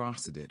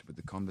contrasted it with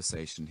the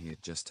conversation he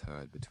had just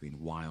heard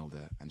between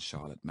Wilder and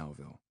Charlotte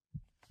Melville.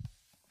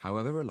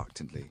 However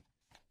reluctantly,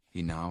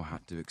 he now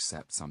had to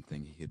accept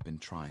something he had been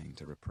trying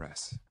to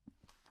repress,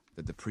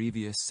 that the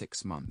previous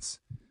 6 months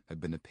had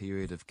been a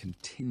period of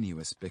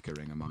continuous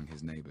bickering among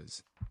his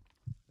neighbors,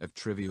 of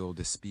trivial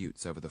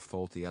disputes over the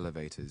faulty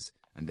elevators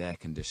and air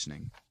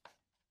conditioning,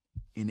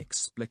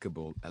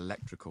 inexplicable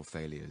electrical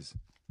failures,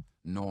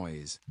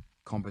 noise,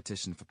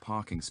 competition for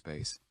parking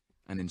space,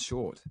 and in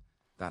short,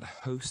 that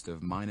host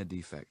of minor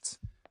defects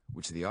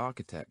which the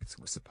architects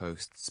were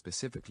supposed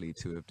specifically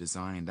to have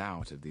designed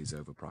out of these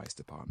overpriced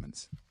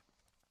apartments.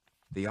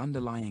 The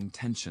underlying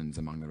tensions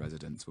among the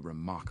residents were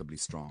remarkably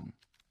strong,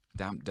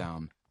 damped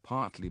down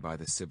partly by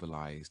the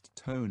civilized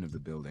tone of the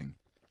building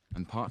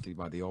and partly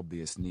by the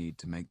obvious need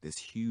to make this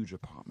huge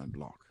apartment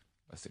block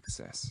a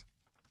success.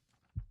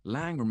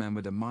 Lang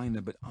remembered a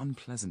minor but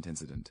unpleasant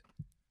incident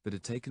that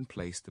had taken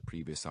place the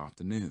previous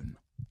afternoon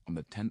on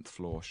the 10th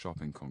floor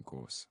shopping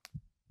concourse.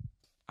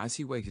 As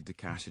he waited to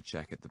cash a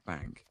check at the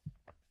bank,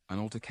 an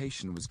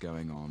altercation was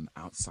going on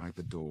outside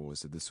the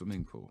doors of the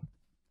swimming pool.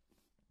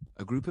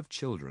 A group of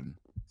children,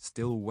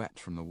 still wet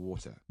from the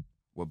water,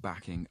 were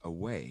backing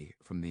away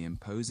from the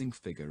imposing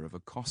figure of a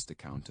cost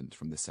accountant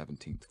from the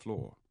 17th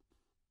floor.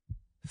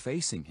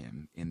 Facing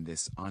him in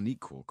this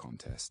unequal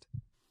contest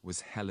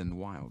was Helen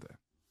Wilder.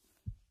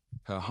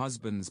 Her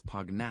husband's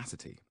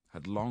pugnacity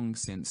had long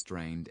since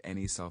drained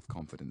any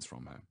self-confidence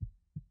from her.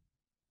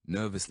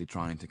 Nervously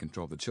trying to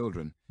control the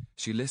children,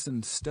 she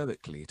listened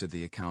stoically to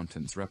the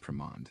accountant's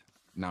reprimand,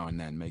 now and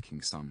then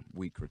making some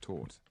weak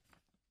retort.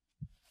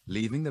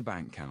 Leaving the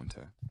bank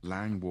counter,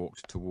 Lang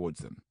walked towards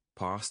them,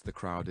 past the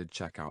crowded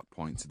checkout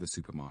points of the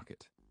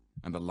supermarket,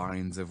 and the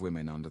lines of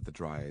women under the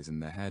dryers in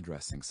the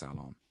hairdressing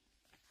salon.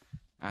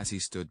 As he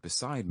stood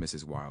beside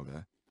Mrs.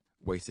 Wilder,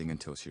 waiting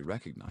until she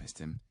recognized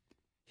him,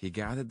 he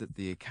gathered that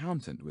the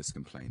accountant was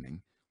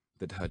complaining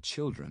that her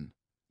children,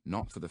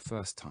 not for the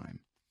first time,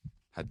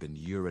 had been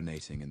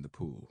urinating in the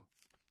pool.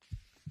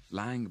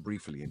 Lang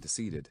briefly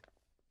interceded,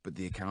 but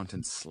the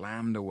accountant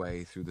slammed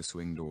away through the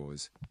swing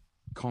doors,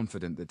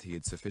 confident that he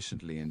had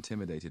sufficiently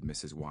intimidated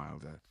Mrs.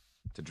 Wilder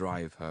to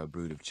drive her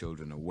brood of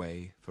children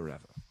away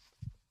forever.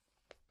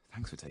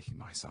 Thanks for taking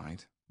my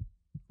side.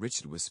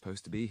 Richard was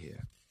supposed to be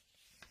here.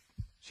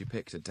 She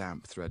picked a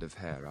damp thread of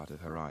hair out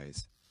of her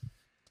eyes.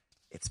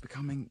 It's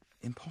becoming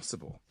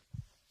impossible.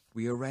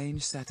 We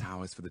arrange set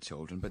hours for the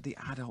children, but the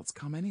adults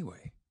come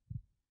anyway.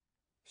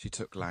 She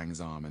took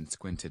Lang's arm and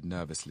squinted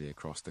nervously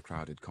across the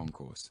crowded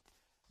concourse.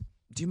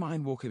 Do you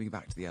mind walking me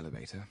back to the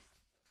elevator?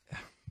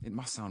 It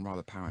must sound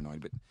rather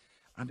paranoid, but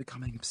I'm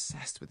becoming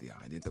obsessed with the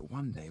idea that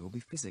one day we'll be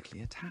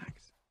physically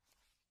attacked.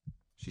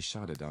 She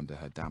shuddered under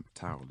her damp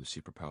towel as she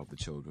propelled the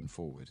children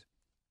forward.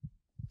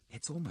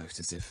 It's almost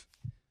as if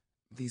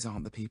these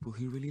aren't the people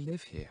who really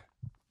live here.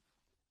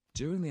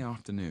 During the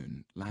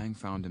afternoon, Lang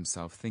found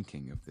himself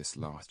thinking of this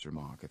last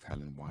remark of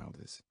Helen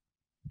Wilder's.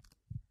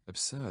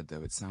 Absurd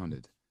though it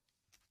sounded,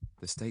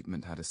 the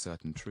statement had a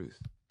certain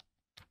truth.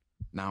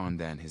 Now and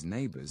then his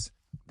neighbours,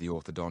 the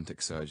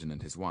orthodontic surgeon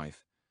and his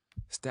wife,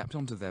 stepped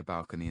onto their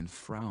balcony and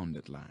frowned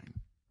at Lang,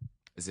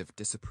 as if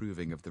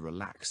disapproving of the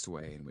relaxed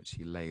way in which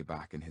he lay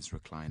back in his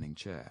reclining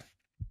chair.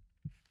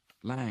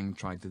 Lang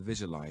tried to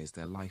visualize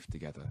their life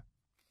together,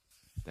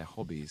 their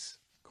hobbies,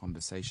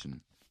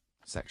 conversation,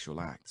 sexual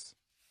acts.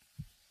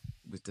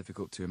 It was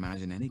difficult to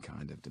imagine any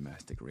kind of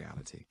domestic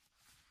reality,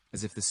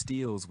 as if the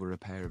Steeles were a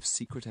pair of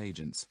secret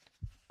agents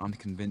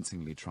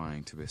unconvincingly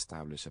trying to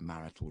establish a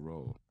marital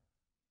role.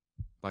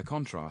 By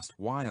contrast,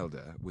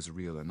 Wilder was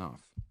real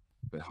enough,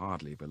 but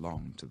hardly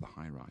belonged to the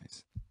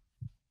high-rise.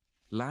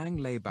 Lang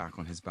lay back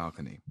on his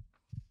balcony,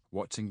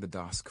 watching the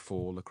dusk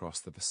fall across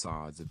the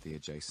facades of the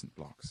adjacent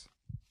blocks.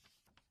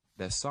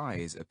 Their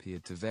size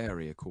appeared to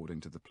vary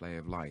according to the play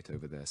of light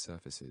over their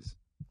surfaces.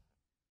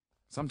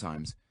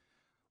 Sometimes,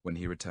 when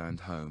he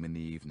returned home in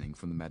the evening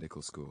from the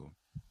medical school,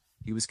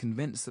 he was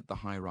convinced that the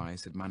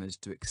high-rise had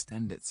managed to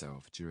extend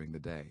itself during the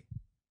day.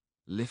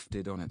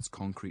 Lifted on its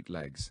concrete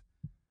legs,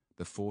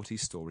 the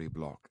 40-story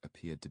block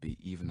appeared to be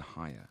even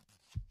higher,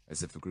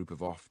 as if a group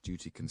of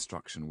off-duty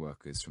construction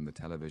workers from the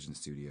television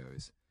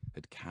studios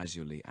had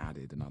casually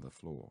added another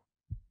floor.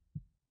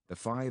 The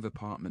 5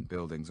 apartment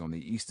buildings on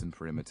the eastern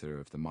perimeter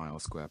of the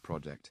mile-square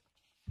project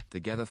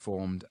together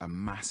formed a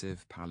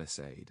massive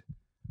palisade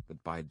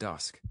that by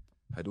dusk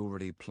had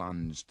already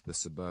plunged the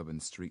suburban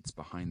streets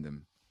behind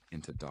them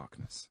into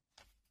darkness.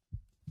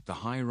 The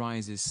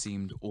high-rises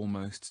seemed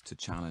almost to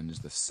challenge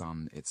the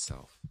sun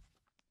itself.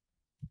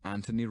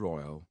 Anthony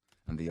Royal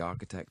and the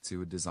architects who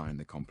had designed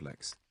the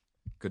complex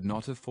could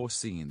not have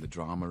foreseen the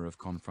drama of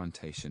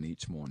confrontation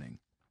each morning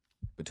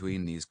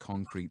between these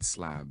concrete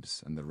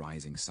slabs and the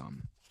rising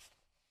sun.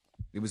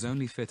 It was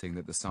only fitting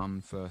that the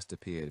sun first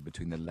appeared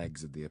between the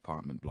legs of the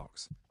apartment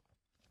blocks,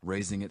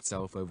 raising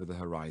itself over the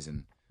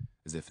horizon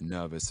as if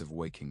nervous of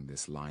waking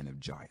this line of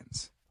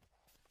giants.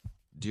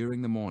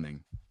 During the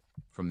morning,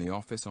 from the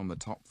office on the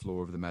top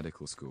floor of the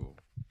medical school,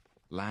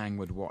 Lang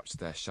would watch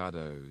their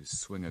shadows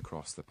swing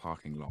across the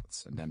parking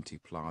lots and empty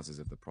plazas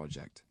of the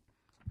project,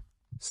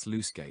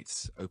 sluice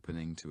gates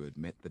opening to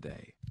admit the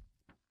day.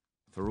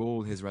 For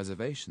all his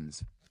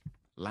reservations,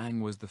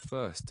 Lang was the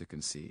first to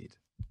concede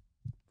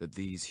that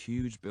these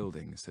huge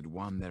buildings had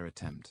won their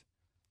attempt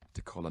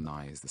to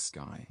colonize the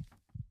sky.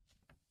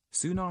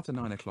 Soon after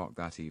 9 o'clock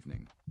that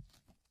evening,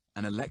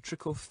 an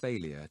electrical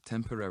failure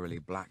temporarily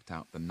blacked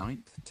out the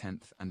 9th,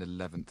 10th, and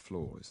 11th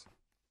floors.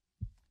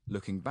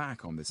 Looking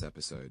back on this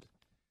episode,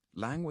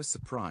 Lang was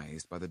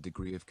surprised by the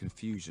degree of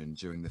confusion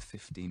during the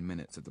 15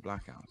 minutes of the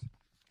blackout.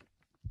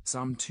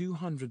 Some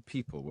 200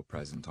 people were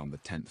present on the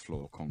 10th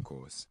floor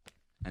concourse,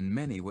 and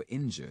many were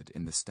injured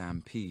in the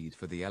stampede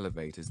for the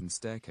elevators and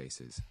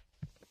staircases.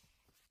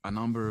 A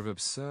number of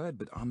absurd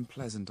but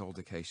unpleasant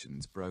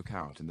altercations broke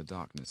out in the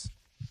darkness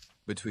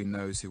between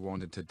those who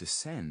wanted to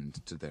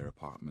descend to their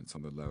apartments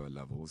on the lower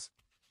levels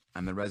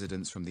and the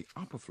residents from the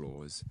upper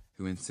floors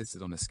who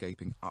insisted on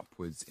escaping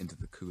upwards into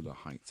the cooler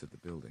heights of the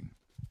building.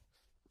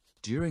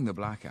 During the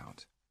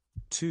blackout,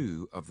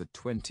 2 of the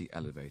 20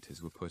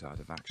 elevators were put out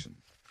of action.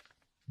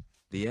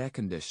 The air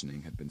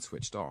conditioning had been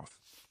switched off,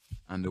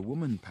 and a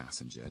woman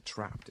passenger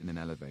trapped in an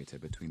elevator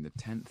between the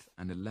 10th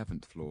and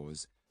 11th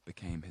floors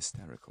became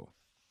hysterical,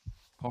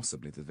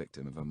 possibly the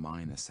victim of a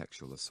minor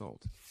sexual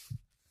assault.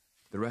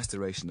 The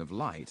restoration of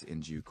light,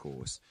 in due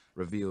course,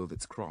 revealed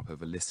its crop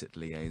of illicit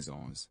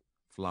liaisons,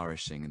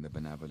 flourishing in the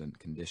benevolent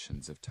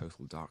conditions of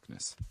total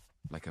darkness,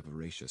 like a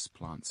voracious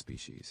plant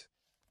species.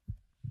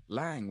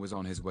 Lang was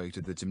on his way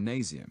to the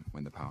gymnasium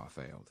when the power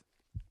failed.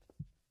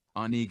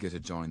 Uneager to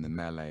join the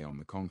melee on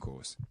the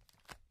concourse,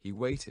 he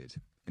waited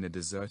in a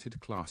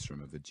deserted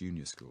classroom of the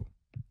junior school.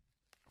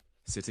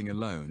 Sitting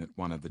alone at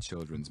one of the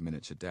children's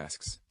miniature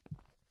desks,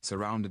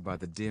 surrounded by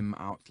the dim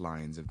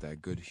outlines of their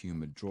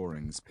good-humored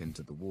drawings pinned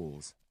to the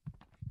walls,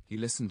 he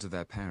listened to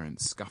their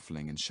parents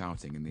scuffling and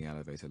shouting in the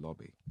elevator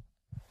lobby.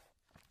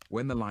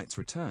 When the lights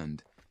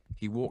returned,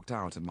 he walked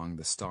out among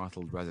the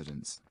startled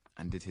residents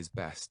and did his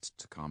best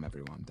to calm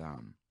everyone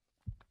down.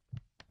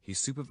 He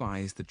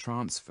supervised the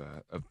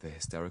transfer of the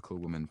hysterical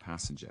woman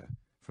passenger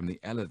from the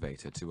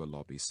elevator to a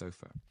lobby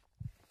sofa.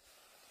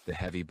 The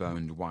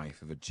heavy-boned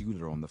wife of a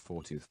jeweler on the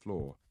 40th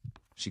floor,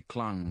 she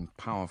clung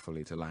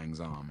powerfully to Lang's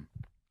arm,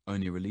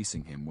 only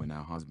releasing him when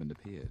her husband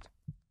appeared.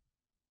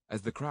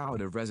 As the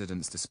crowd of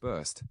residents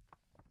dispersed,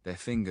 their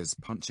fingers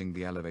punching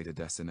the elevator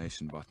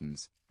destination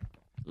buttons,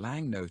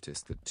 Lang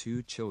noticed that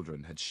 2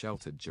 children had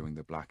sheltered during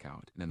the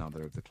blackout in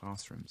another of the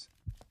classrooms.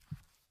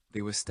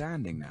 They were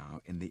standing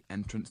now in the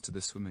entrance to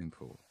the swimming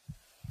pool,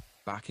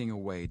 backing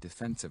away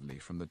defensively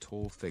from the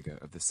tall figure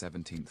of the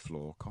 17th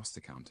floor cost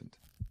accountant.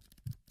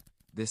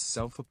 This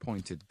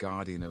self-appointed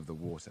guardian of the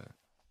water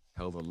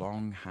held a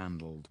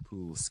long-handled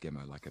pool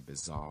skimmer like a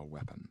bizarre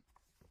weapon.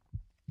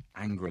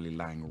 Angrily,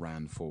 Lang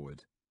ran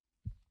forward,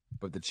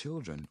 but the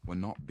children were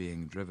not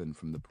being driven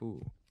from the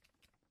pool.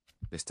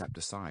 They stepped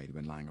aside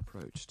when Lang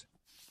approached.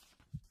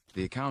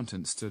 The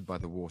accountant stood by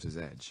the water's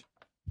edge,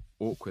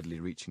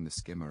 awkwardly reaching the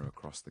skimmer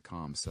across the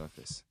calm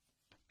surface.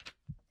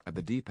 At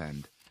the deep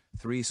end,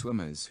 3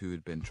 swimmers who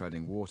had been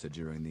treading water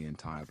during the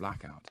entire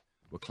blackout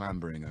were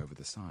clambering over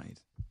the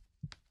side.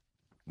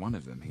 One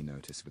of them, he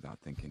noticed without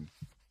thinking,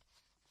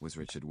 was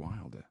Richard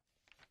Wilder.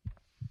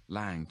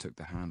 Lang took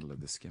the handle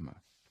of the skimmer.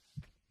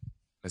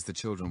 As the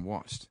children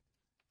watched,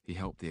 he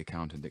helped the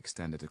accountant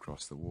extend it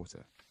across the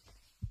water.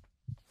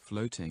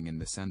 Floating in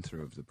the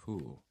center of the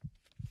pool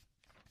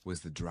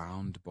was the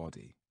drowned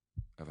body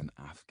of an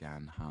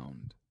Afghan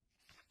hound.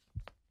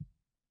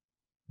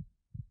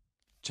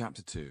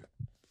 Chapter 2.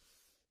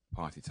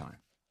 Party time.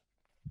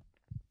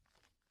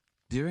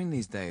 During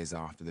these days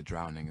after the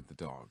drowning of the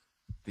dog,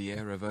 the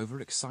air of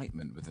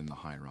overexcitement within the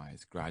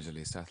high-rise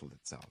gradually settled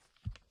itself.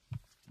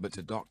 But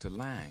to Dr.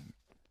 Lang,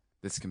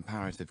 this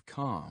comparative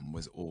calm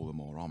was all the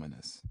more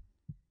ominous.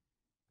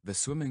 The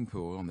swimming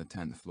pool on the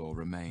 10th floor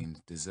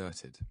remained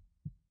deserted,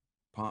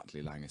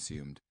 partly, Lang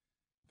assumed,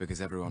 because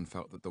everyone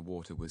felt that the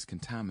water was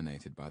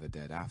contaminated by the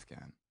dead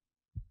Afghan.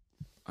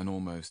 An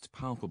almost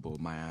palpable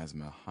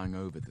miasma hung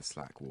over the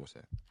slack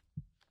water,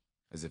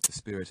 as if the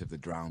spirit of the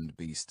drowned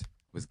beast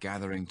was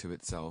gathering to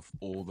itself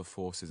all the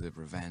forces of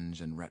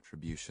revenge and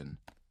retribution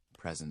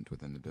present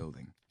within the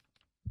building.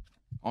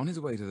 On his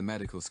way to the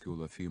medical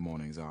school a few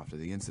mornings after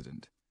the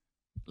incident,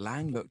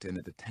 Lang looked in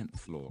at the 10th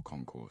floor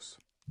concourse.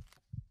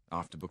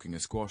 After booking a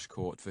squash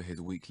court for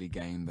his weekly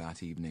game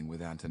that evening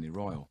with Anthony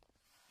Royal,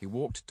 he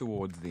walked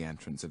towards the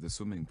entrance of the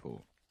swimming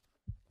pool.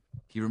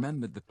 He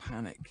remembered the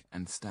panic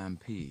and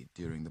stampede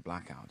during the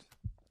blackout.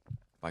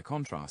 By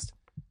contrast,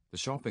 the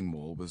shopping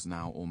mall was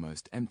now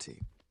almost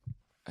empty,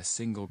 a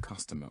single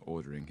customer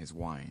ordering his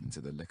wines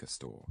at the liquor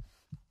store.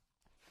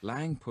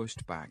 Lang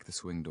pushed back the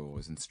swing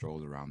doors and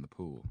strolled around the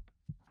pool.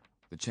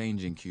 The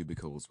changing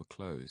cubicles were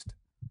closed,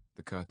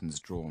 the curtains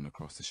drawn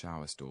across the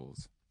shower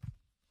stalls.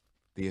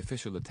 The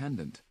official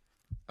attendant,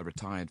 a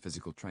retired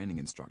physical training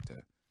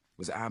instructor,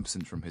 was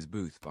absent from his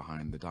booth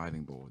behind the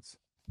diving boards.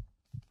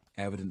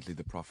 Evidently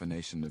the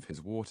profanation of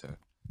his water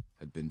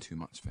had been too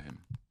much for him.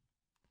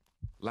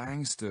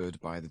 Lang stood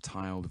by the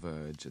tiled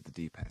verge at the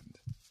deep end,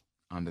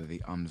 under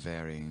the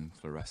unvarying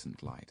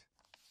fluorescent light.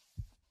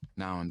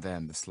 Now and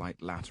then the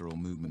slight lateral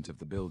movement of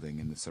the building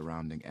in the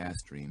surrounding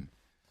airstream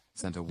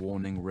sent a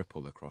warning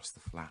ripple across the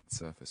flat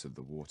surface of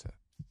the water,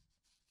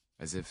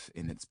 as if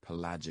in its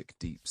pelagic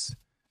deeps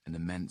an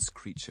immense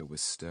creature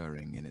was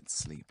stirring in its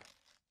sleep.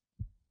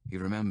 He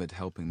remembered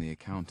helping the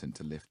accountant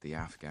to lift the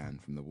Afghan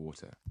from the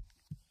water,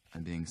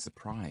 and being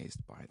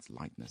surprised by its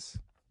lightness.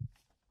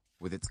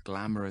 With its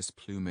glamorous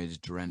plumage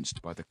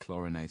drenched by the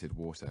chlorinated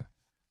water,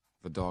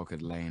 the dog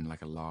had lain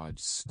like a large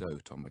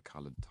stoat on the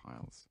colored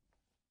tiles.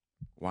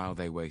 While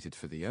they waited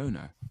for the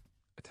owner,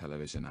 a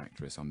television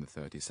actress on the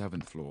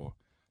 37th floor,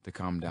 to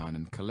come down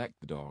and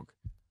collect the dog,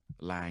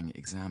 Lang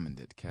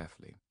examined it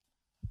carefully.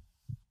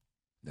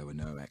 There were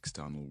no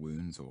external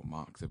wounds or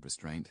marks of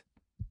restraint.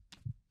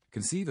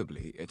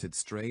 Conceivably, it had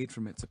strayed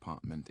from its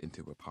apartment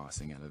into a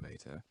passing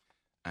elevator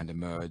and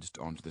emerged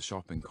onto the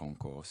shopping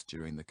concourse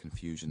during the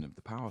confusion of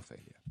the power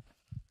failure,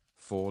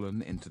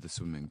 fallen into the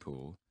swimming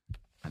pool,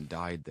 and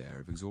died there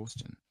of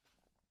exhaustion.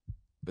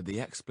 But the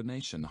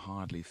explanation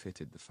hardly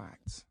fitted the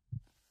facts.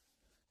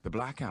 The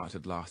blackout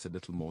had lasted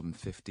little more than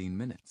 15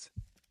 minutes,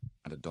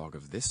 and a dog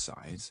of this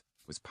size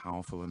was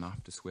powerful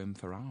enough to swim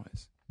for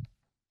hours.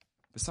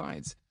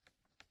 Besides,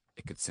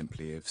 it could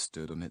simply have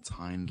stood on its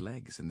hind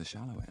legs in the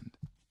shallow end.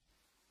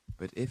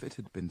 But if it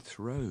had been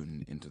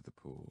thrown into the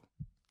pool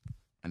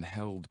and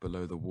held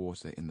below the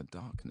water in the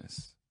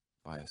darkness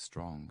by a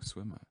strong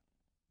swimmer?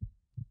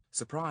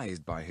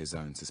 Surprised by his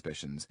own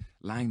suspicions,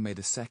 Lang made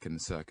a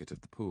second circuit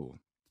of the pool.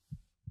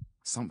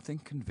 Something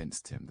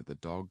convinced him that the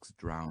dog's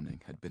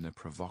drowning had been a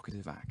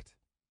provocative act,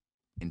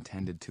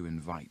 intended to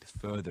invite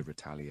further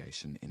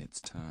retaliation in its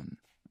turn.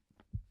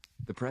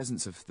 The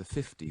presence of the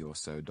 50 or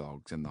so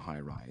dogs in the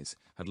high-rise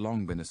had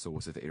long been a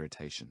source of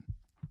irritation.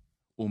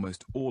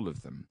 Almost all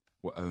of them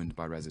were owned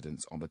by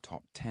residents on the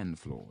top 10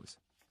 floors,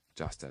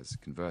 just as,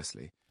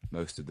 conversely,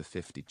 most of the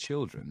 50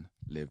 children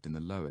lived in the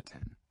lower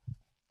 10.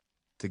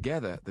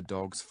 Together, the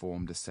dogs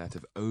formed a set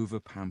of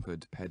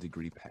over-pampered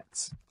pedigree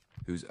pets,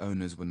 whose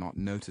owners were not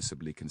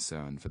noticeably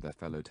concerned for their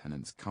fellow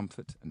tenants'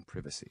 comfort and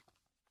privacy.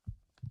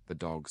 The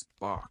dogs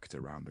barked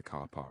around the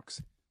car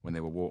parks when they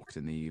were walked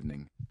in the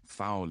evening,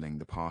 fouling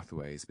the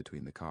pathways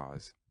between the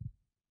cars.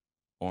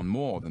 On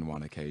more than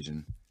one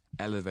occasion,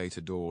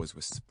 elevator doors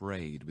were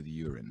sprayed with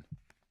urine.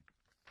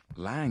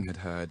 Lang had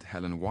heard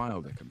Helen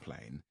Wilder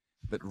complain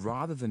that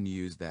rather than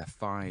use their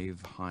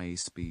 5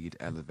 high-speed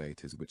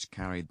elevators which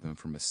carried them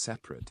from a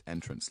separate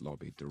entrance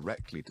lobby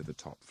directly to the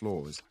top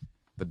floors,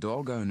 the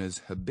dog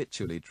owners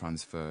habitually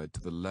transferred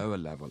to the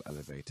lower-level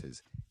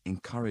elevators,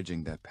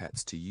 encouraging their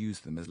pets to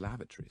use them as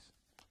lavatories.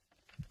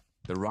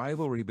 The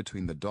rivalry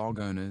between the dog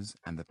owners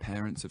and the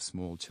parents of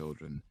small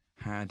children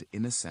had,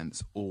 in a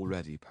sense,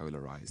 already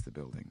polarized the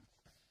building.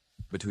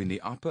 Between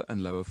the upper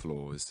and lower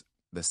floors,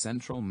 the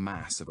central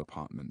mass of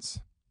apartments,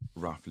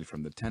 roughly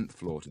from the 10th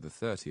floor to the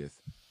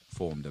 30th,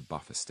 formed a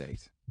buffer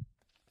state.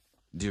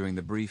 During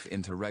the brief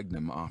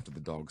interregnum after the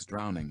dog's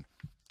drowning,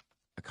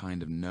 a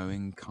kind of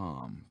knowing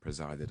calm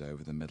presided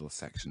over the middle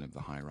section of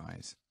the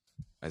high-rise,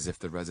 as if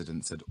the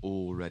residents had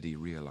already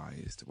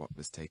realized what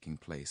was taking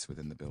place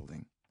within the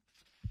building.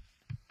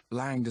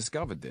 Lang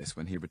discovered this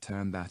when he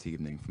returned that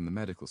evening from the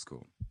medical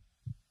school.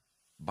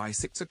 By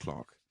 6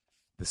 o'clock,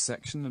 the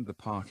section of the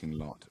parking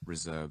lot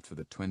reserved for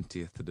the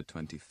 20th to the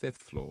 25th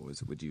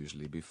floors would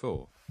usually be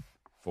full,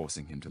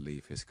 forcing him to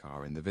leave his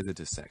car in the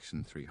visitors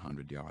section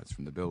 300 yards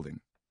from the building.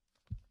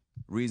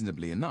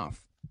 Reasonably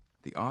enough,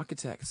 the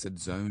architects had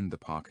zoned the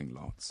parking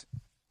lots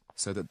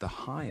so that the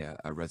higher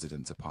a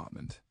resident's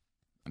apartment,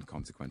 and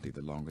consequently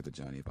the longer the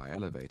journey by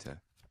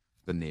elevator,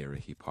 the nearer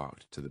he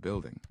parked to the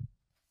building.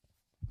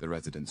 The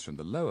residents from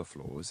the lower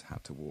floors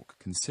had to walk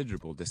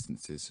considerable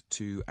distances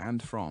to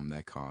and from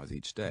their cars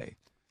each day,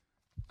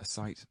 a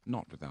sight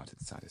not without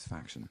its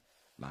satisfaction,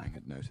 Lang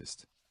had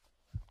noticed.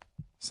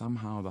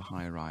 Somehow the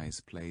high-rise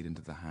played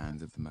into the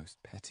hands of the most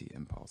petty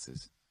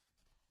impulses.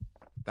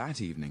 That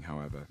evening,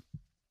 however,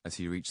 as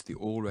he reached the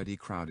already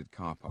crowded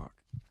car park,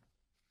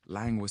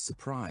 Lang was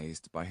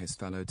surprised by his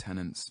fellow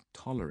tenants'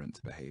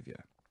 tolerant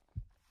behavior.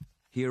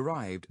 He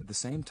arrived at the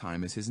same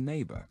time as his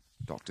neighbor,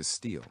 Dr.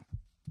 Steele.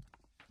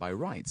 By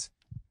rights,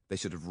 they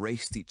should have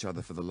raced each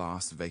other for the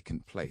last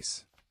vacant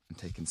place and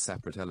taken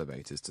separate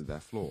elevators to their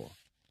floor.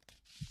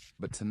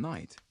 But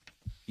tonight,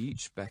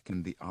 each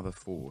beckoned the other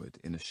forward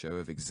in a show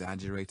of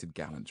exaggerated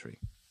gallantry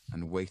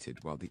and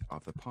waited while the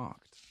other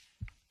parked.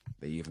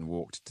 They even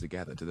walked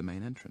together to the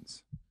main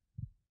entrance.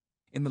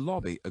 In the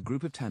lobby, a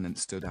group of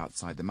tenants stood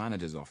outside the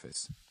manager's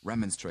office,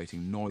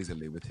 remonstrating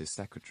noisily with his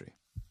secretary.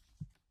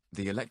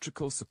 The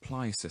electrical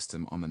supply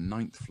system on the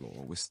 9th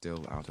floor was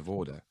still out of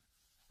order,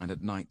 and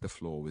at night the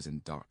floor was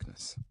in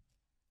darkness.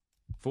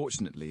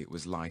 Fortunately, it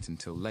was light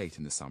until late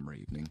in the summer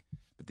evening,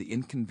 but the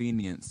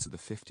inconvenience to the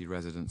 50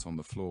 residents on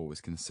the floor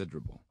was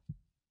considerable.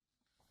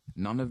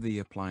 None of the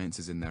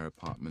appliances in their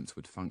apartments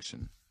would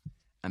function,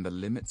 and the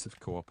limits of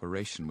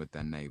cooperation with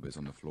their neighbors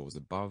on the floors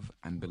above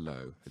and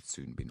below had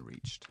soon been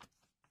reached.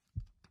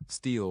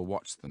 Steele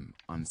watched them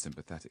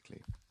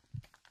unsympathetically.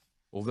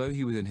 Although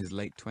he was in his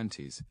late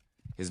 20s,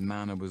 his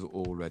manner was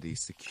already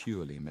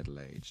securely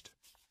middle-aged.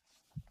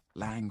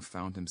 Lang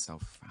found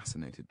himself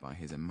fascinated by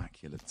his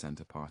immaculate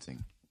center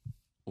parting,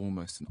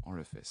 almost an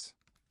orifice.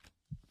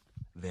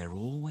 "They're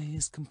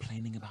always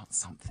complaining about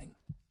something,"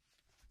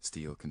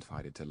 Steele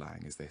confided to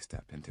Lang as they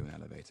stepped into an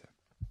elevator.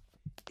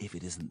 "If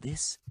it isn't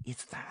this,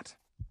 it's that.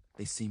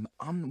 They seem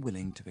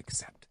unwilling to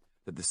accept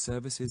that the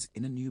services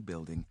in a new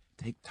building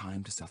take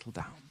time to settle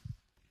down."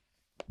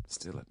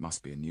 Still, it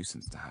must be a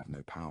nuisance to have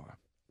no power.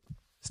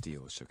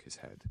 Steele shook his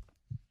head.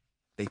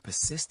 "They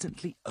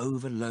persistently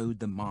overload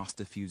the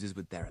master fuses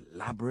with their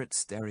elaborate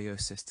stereo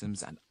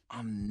systems and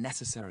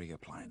unnecessary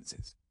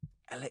appliances.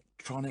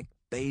 Electronic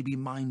baby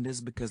minders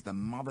because the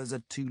mothers are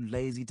too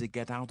lazy to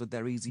get out of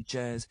their easy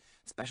chairs,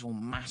 special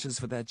mashers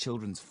for their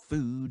children's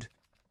food."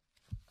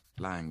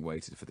 Lang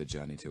waited for the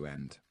journey to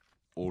end,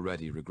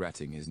 already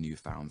regretting his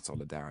newfound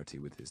solidarity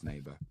with his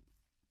neighbor.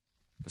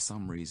 For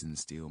some reason,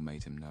 Steele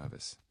made him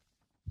nervous.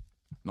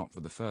 Not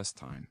for the first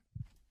time.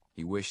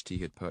 He wished he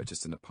had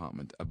purchased an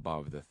apartment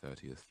above the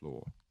 30th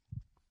floor.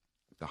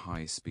 The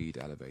high-speed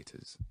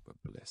elevators were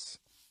bliss.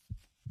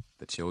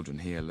 "The children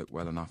here look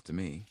well enough to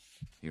me,"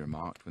 he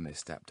remarked when they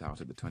stepped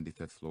out at the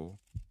 25th floor.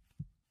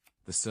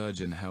 The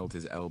surgeon held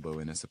his elbow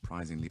in a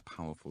surprisingly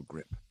powerful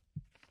grip.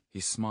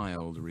 He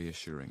smiled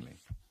reassuringly,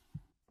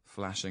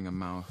 flashing a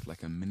mouth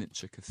like a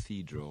miniature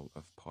cathedral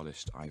of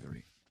polished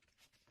ivory.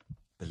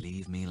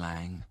 "Believe me,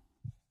 Lang,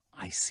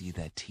 I see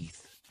their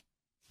teeth."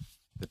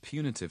 The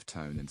punitive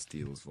tone in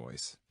Steele's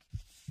voice,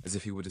 as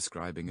if he were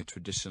describing a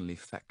traditionally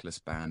feckless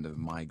band of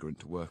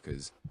migrant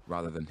workers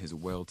rather than his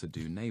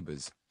well-to-do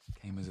neighbors,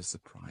 came as a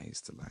surprise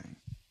to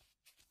Lang.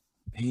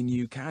 He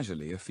knew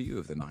casually a few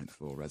of the 9th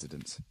floor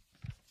residents.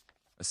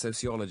 A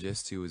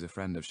sociologist who was a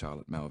friend of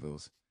Charlotte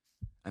Melville's,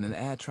 and an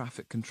air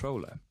traffic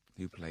controller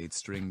who played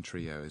string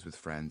trios with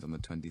friends on the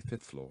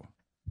 25th floor.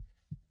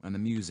 An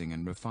amusing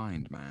and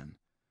refined man,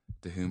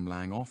 to whom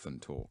Lang often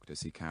talked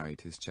as he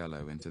carried his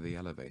cello into the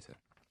elevator.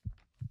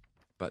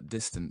 But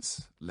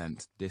distance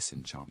lent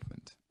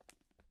disenchantment.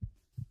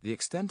 The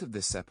extent of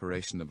this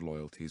separation of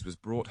loyalties was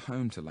brought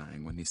home to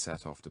Lang when he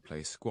set off to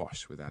play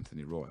squash with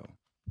Anthony Royal.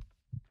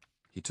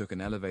 He took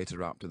an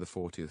elevator up to the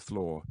 40th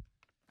floor,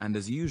 and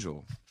as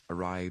usual,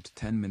 arrived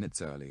 10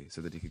 minutes early so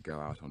that he could go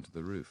out onto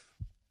the roof.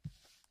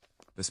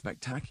 The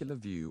spectacular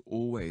view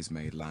always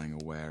made Lang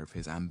aware of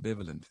his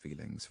ambivalent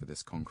feelings for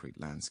this concrete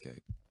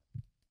landscape.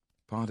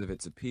 Part of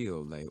its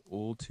appeal lay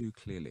all too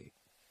clearly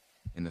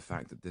in the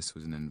fact that this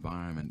was an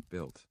environment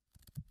built,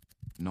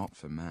 not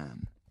for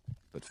man,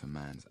 but for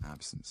man's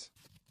absence.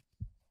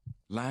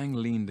 Lang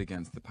leaned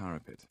against the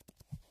parapet,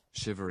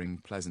 shivering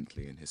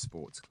pleasantly in his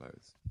sports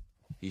clothes.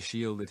 He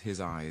shielded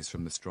his eyes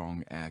from the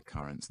strong air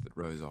currents that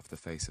rose off the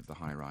face of the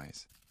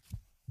high-rise.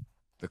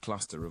 The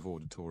cluster of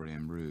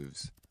auditorium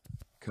roofs,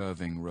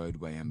 curving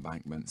roadway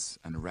embankments,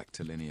 and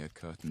rectilinear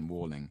curtain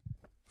walling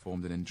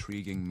formed an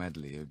intriguing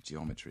medley of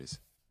geometries.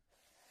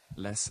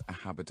 Less a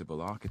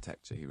habitable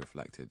architecture, he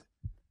reflected,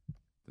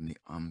 than the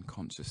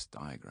unconscious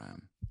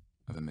diagram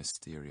of a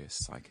mysterious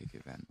psychic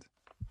event.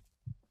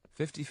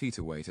 50 feet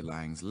away to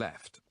Lang's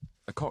left,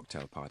 a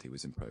cocktail party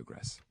was in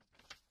progress.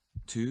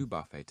 2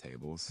 buffet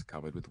tables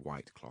covered with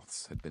white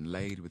cloths had been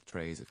laid with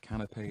trays of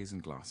canapes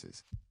and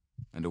glasses,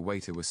 and a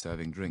waiter was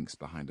serving drinks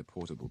behind a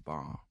portable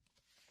bar.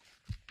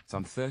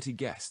 Some 30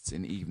 guests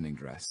in evening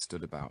dress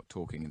stood about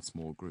talking in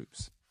small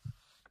groups.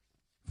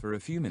 For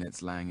a few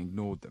minutes Lang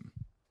ignored them,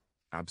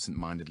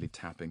 absent-mindedly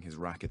tapping his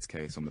rackets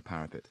case on the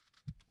parapet.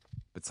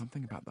 But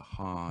something about the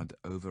hard,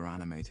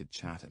 over-animated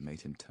chatter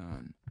made him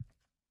turn.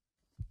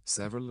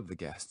 Several of the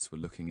guests were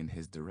looking in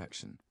his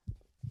direction,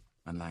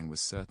 and Lang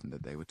was certain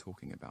that they were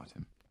talking about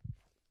him.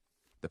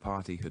 The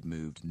party had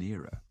moved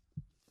nearer,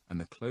 and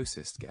the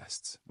closest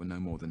guests were no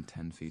more than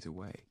 10 feet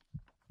away.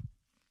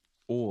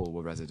 All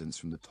were residents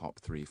from the top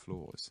 3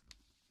 floors.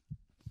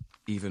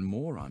 Even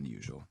more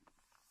unusual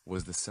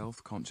was the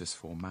self-conscious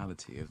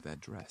formality of their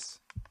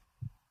dress.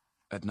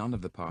 At none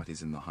of the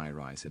parties in the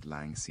high-rise had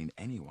Lang seen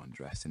anyone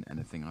dressed in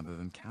anything other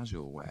than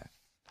casual wear.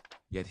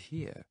 Yet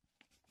here,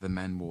 the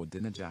men wore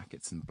dinner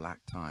jackets and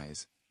black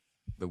ties,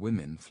 the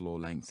women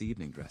floor-length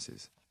evening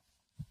dresses.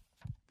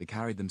 They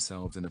carried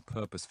themselves in a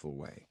purposeful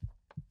way,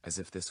 as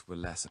if this were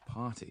less a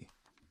party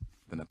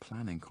than a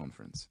planning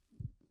conference.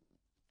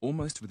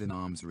 Almost within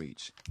arm's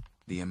reach,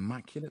 the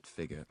immaculate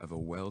figure of a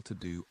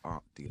well-to-do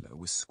art dealer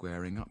was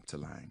squaring up to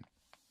Lang,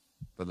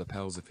 the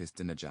lapels of his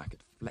dinner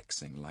jacket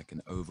flexing like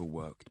an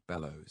overworked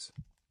bellows.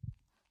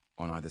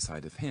 On either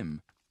side of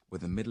him were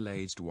the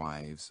middle-aged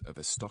wives of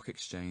a stock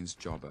exchange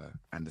jobber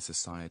and a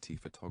society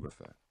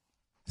photographer,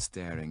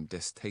 staring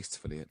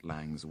distastefully at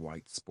Lang's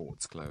white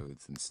sports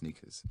clothes and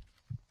sneakers.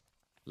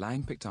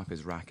 Lang picked up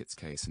his rackets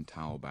case and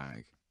towel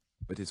bag,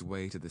 but his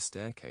way to the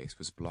staircase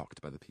was blocked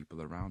by the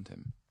people around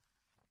him.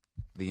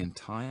 The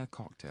entire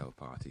cocktail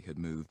party had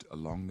moved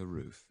along the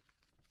roof,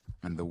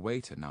 and the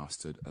waiter now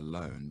stood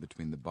alone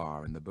between the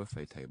bar and the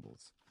buffet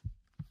tables.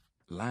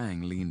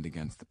 Lang leaned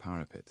against the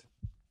parapet,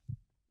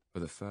 for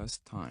the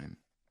first time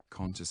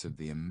conscious of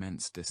the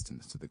immense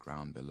distance to the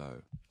ground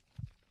below.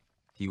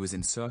 He was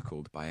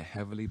encircled by a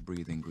heavily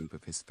breathing group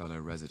of his fellow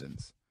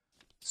residents,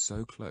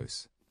 so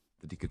close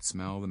that he could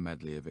smell the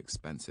medley of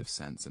expensive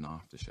scents and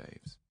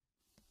aftershaves.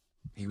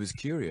 He was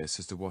curious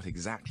as to what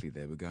exactly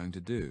they were going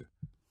to do,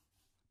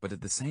 but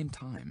at the same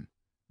time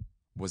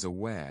was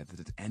aware that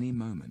at any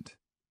moment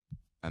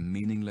a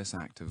meaningless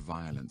act of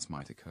violence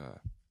might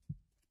occur.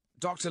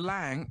 "Dr.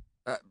 Lang,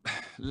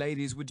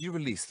 ladies, would you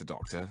release the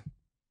doctor?"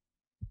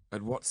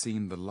 At what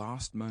seemed the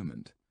last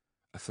moment,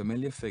 a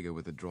familiar figure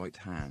with adroit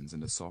hands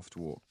and a soft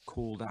walk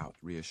called out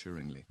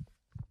reassuringly.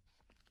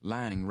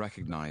 Lang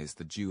recognized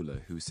the jeweler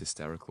whose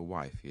hysterical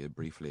wife he had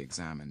briefly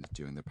examined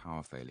during the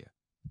power failure.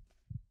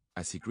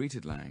 As he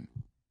greeted Lang,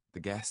 the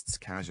guests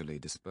casually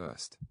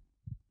dispersed,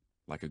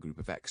 like a group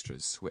of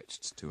extras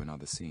switched to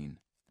another scene.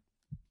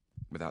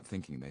 Without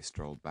thinking, they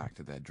strolled back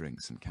to their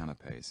drinks and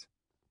canapes.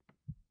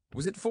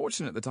 "Was it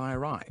fortunate that I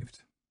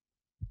arrived?"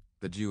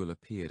 The jeweler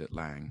peered at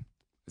Lang,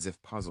 as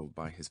if puzzled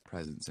by his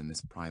presence in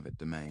this private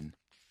domain.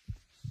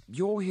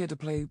 "You're here to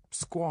play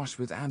squash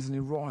with Anthony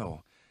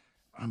Royal.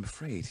 I'm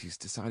afraid he's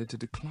decided to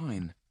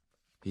decline,"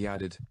 he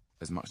added,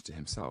 as much to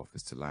himself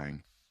as to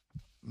Lang.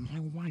 "My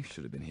wife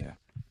should have been here.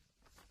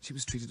 She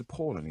was treated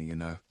appallingly, you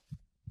know.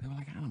 They were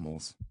like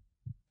animals."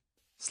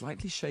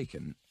 Slightly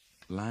shaken,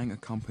 Lang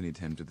accompanied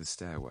him to the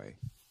stairway.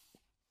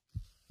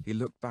 He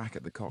looked back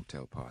at the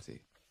cocktail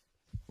party,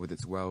 with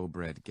its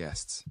well-bred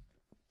guests,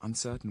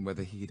 uncertain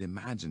whether he had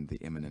imagined the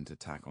imminent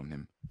attack on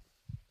him.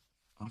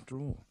 After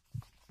all,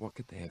 what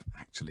could they have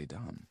actually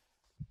done?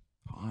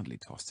 Hardly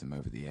tossed him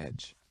over the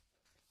edge.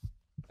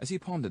 As he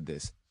pondered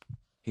this,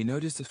 he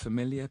noticed a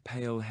familiar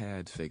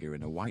pale-haired figure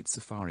in a white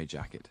safari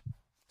jacket,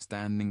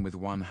 standing with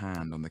one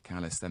hand on the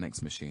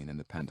calisthenics machine in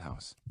the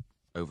penthouse,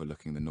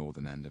 overlooking the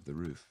northern end of the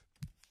roof.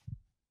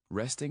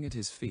 Resting at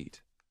his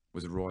feet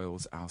was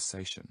Royal's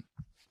Alsatian,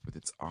 with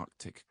its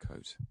Arctic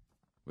coat,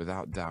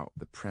 without doubt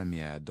the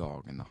premier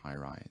dog in the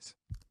high-rise.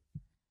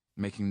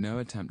 Making no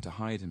attempt to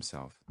hide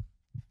himself,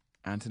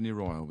 Anthony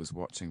Royal was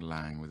watching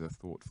Lang with a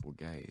thoughtful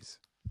gaze.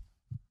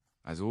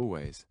 As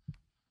always,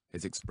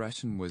 his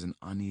expression was an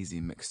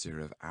uneasy mixture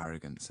of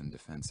arrogance and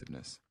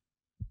defensiveness,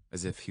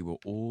 as if he were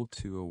all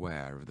too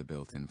aware of the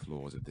built-in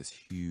flaws of this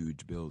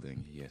huge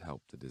building he had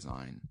helped to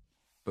design,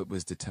 but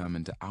was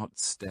determined to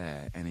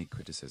outstare any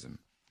criticism,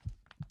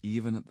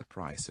 even at the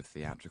price of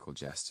theatrical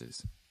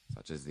gestures,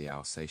 such as the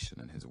Alsatian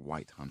and his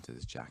white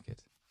hunter's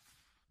jacket.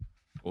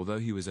 Although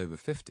he was over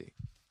 50,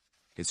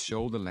 his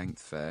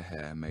shoulder-length fair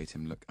hair made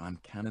him look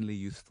uncannily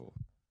youthful,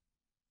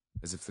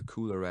 as if the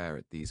cooler air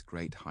at these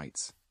great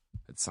heights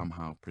had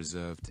somehow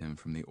preserved him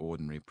from the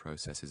ordinary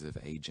processes of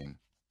aging.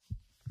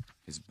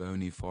 His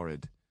bony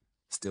forehead,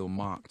 still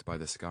marked by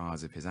the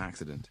scars of his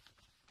accident,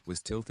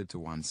 was tilted to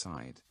one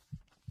side,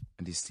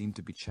 and he seemed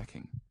to be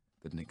checking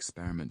that an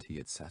experiment he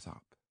had set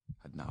up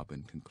had now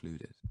been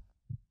concluded.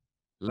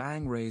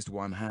 Lang raised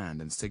one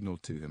hand and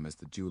signaled to him as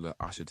the jeweller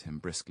ushered him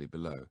briskly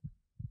below,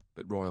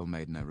 but Royal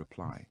made no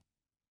reply.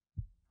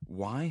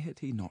 Why had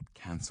he not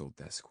cancelled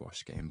their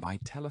squash game by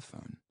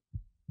telephone?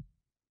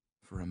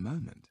 For a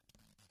moment,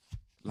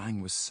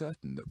 Lang was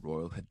certain that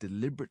Royal had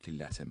deliberately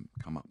let him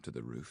come up to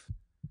the roof,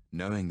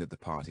 knowing that the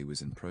party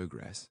was in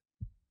progress,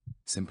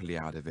 simply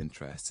out of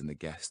interest in the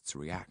guests'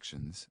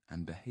 reactions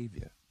and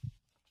behaviour.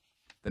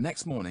 The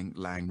next morning,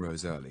 Lang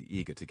rose early,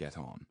 eager to get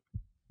on.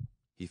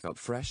 He felt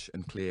fresh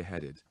and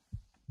clear-headed,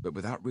 but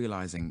without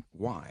realizing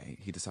why,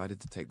 he decided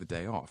to take the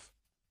day off.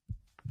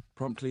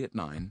 Promptly at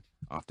 9,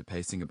 after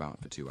pacing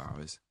about for 2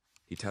 hours,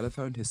 he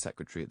telephoned his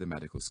secretary at the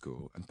medical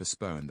school and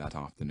postponed that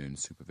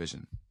afternoon's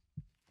supervision.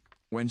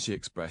 When she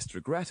expressed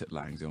regret at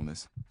Lang's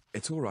illness,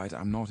 "It's all right,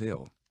 I'm not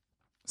ill.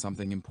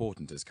 Something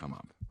important has come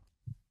up."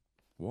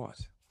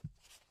 What?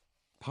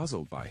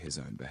 Puzzled by his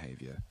own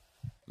behaviour,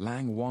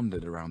 Lang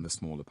wandered around the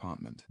small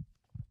apartment.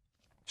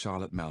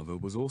 Charlotte Melville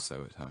was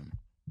also at home.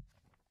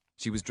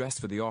 She was dressed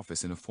for the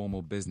office in a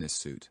formal business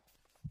suit,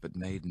 but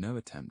made no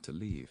attempt to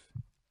leave.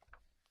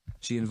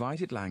 She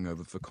invited Lang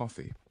over for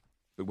coffee,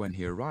 but when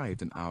he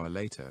arrived an hour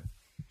later,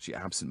 she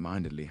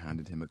absent-mindedly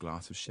handed him a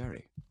glass of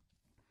sherry.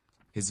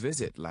 His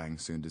visit, Lang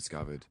soon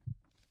discovered,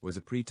 was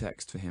a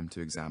pretext for him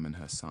to examine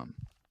her son.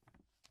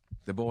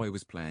 The boy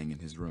was playing in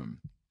his room,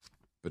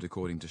 but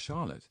according to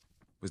Charlotte,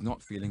 was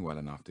not feeling well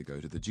enough to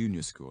go to the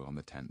junior school on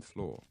the 10th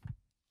floor.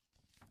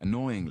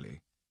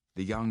 Annoyingly,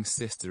 the young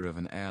sister of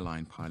an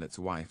airline pilot's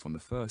wife on the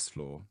first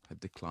floor had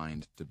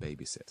declined to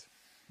babysit.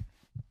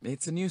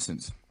 "It's a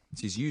nuisance.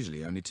 She's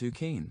usually only too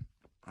keen.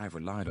 I've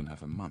relied on her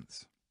for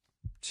months."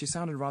 She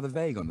sounded rather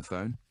vague on the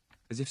phone,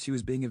 as if she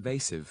was being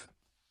evasive.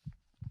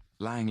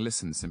 Lang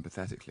listened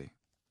sympathetically,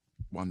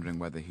 wondering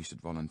whether he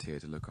should volunteer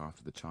to look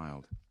after the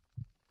child,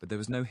 but there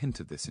was no hint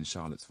of this in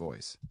Charlotte's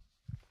voice.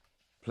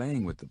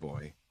 Playing with the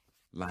boy,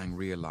 Lang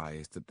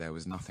realized that there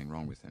was nothing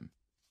wrong with him.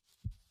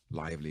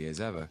 Lively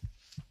as ever,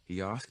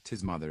 he asked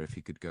his mother if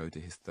he could go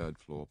to his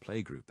third-floor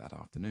playgroup that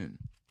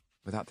afternoon.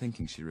 Without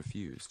thinking, she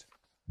refused.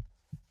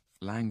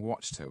 Lang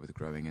watched her with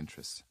growing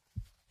interest.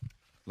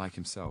 Like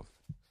himself,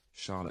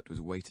 Charlotte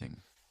was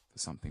waiting for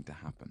something to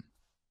happen.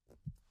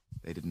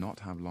 They did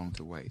not have long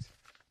to wait.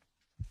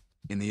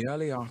 In the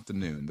early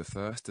afternoon, the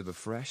first of a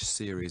fresh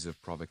series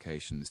of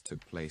provocations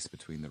took place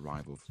between the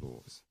rival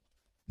floors,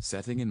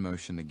 setting in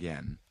motion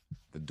again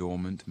the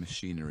dormant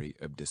machinery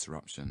of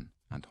disruption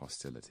and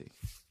hostility.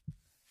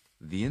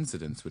 The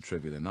incidents were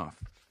trivial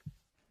enough,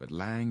 but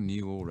Lang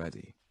knew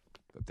already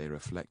that they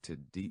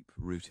reflected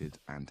deep-rooted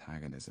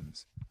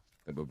antagonisms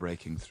that were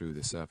breaking through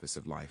the surface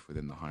of life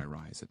within the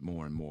high-rise at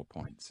more and more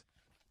points.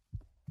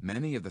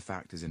 Many of the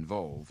factors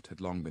involved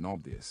had long been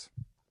obvious.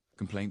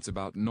 Complaints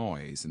about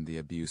noise and the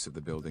abuse of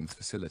the building's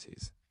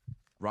facilities,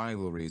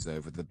 rivalries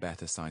over the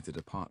better-sited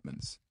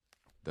apartments,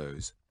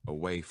 those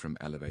away from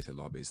elevator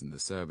lobbies and the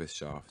service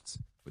shafts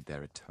with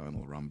their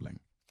eternal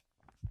rumbling.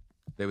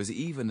 There was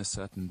even a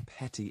certain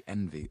petty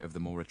envy of the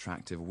more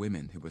attractive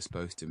women who were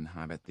supposed to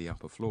inhabit the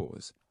upper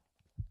floors,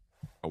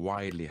 a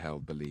widely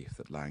held belief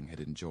that Lang had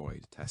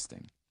enjoyed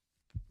testing.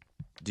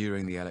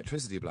 During the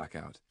electricity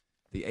blackout,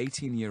 the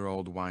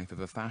 18-year-old wife of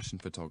a fashion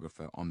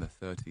photographer on the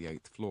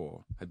 38th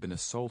floor had been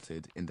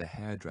assaulted in the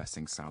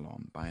hairdressing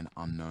salon by an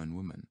unknown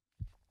woman.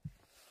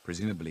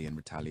 Presumably in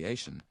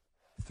retaliation,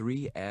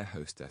 3 air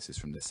hostesses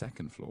from the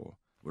second floor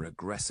were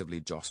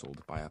aggressively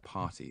jostled by a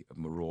party of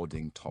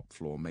marauding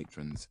top-floor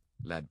matrons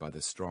led by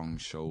the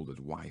strong-shouldered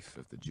wife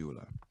of the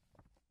jeweller.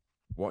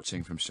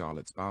 Watching from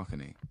Charlotte's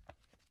balcony,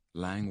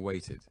 Lang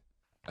waited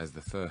as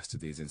the first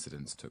of these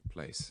incidents took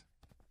place.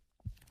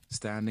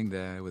 Standing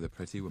there with a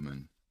pretty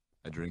woman,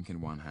 a drink in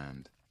one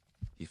hand,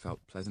 he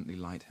felt pleasantly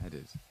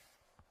light-headed.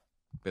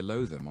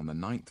 Below them, on the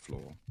 9th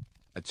floor,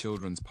 a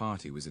children's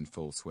party was in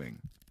full swing.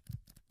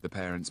 The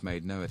parents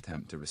made no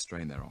attempt to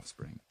restrain their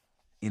offspring,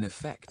 in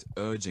effect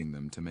urging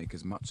them to make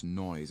as much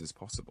noise as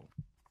possible.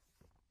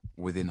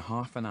 Within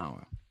half an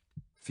hour,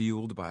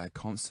 fueled by a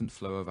constant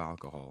flow of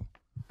alcohol,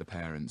 the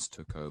parents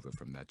took over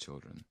from their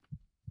children.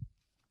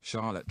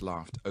 Charlotte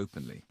laughed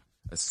openly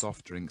as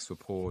soft drinks were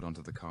poured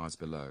onto the cars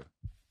below,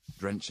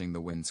 drenching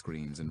the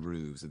windscreens and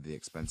roofs of the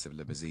expensive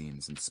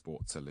limousines and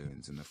sports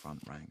saloons in the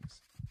front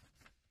ranks.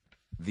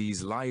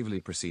 These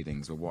lively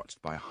proceedings were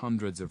watched by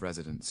hundreds of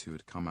residents who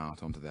had come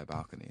out onto their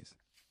balconies.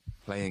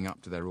 Playing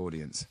up to their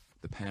audience,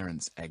 the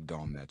parents egged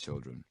on their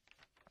children.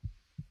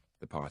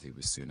 The party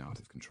was soon out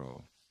of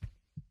control.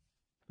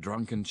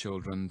 Drunken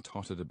children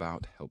tottered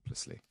about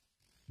helplessly.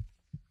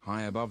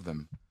 High above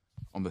them,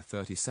 on the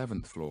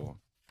 37th floor,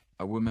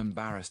 a woman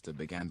barrister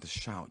began to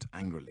shout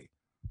angrily,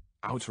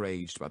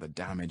 outraged by the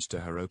damage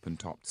to her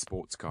open-topped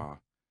sports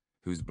car,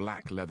 whose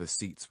black leather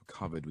seats were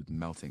covered with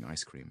melting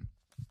ice cream.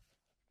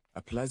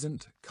 A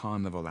pleasant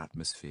carnival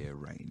atmosphere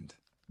reigned.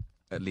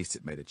 At least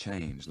it made a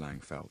change, Lang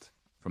felt,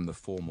 from the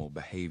formal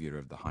behavior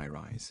of the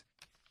high-rise.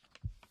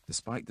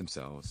 Despite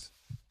themselves,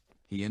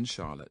 he and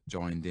Charlotte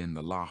joined in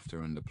the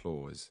laughter and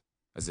applause,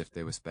 as if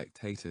they were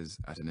spectators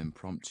at an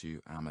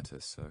impromptu amateur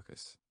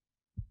circus.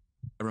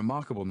 A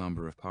remarkable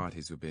number of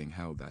parties were being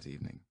held that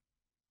evening.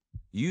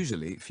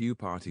 Usually, few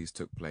parties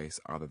took place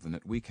other than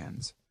at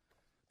weekends,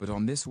 but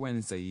on this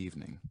Wednesday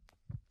evening,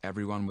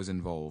 everyone was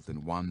involved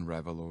in one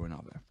revel or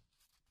another.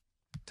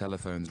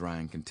 Telephones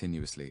rang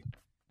continuously,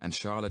 and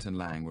Charlotte and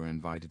Lang were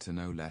invited to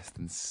no less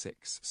than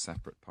 6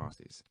 separate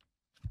parties.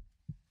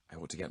 "I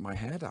ought to get my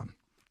hair done."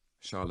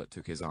 Charlotte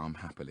took his arm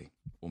happily,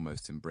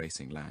 almost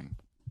embracing Lang.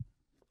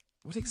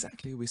 "What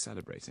exactly are we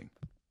celebrating?"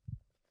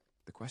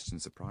 The question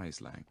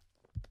surprised Lang.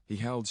 He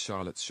held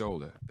Charlotte's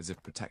shoulder, as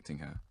if protecting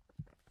her.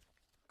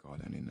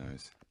 God only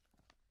knows.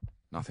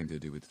 Nothing to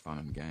do with fun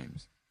and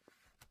games.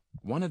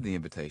 One of the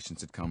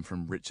invitations had come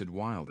from Richard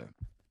Wilder.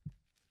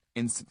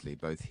 Instantly,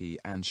 both he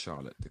and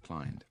Charlotte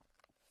declined.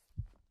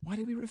 "Why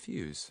did we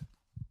refuse?"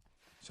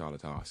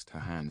 Charlotte asked,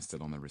 her hand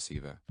still on the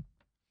receiver.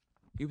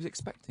 "He was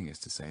expecting us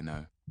to say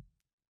no."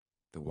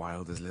 "The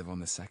Wilders live on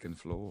the 2nd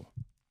floor,"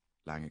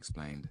 Lang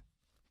explained.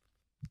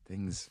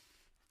 "Things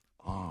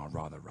are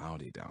rather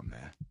rowdy down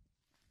there."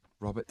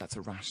 "Robert, that's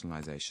a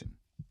rationalization."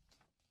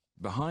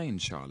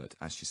 Behind Charlotte,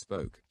 as she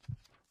spoke,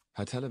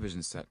 her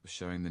television set was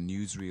showing the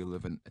newsreel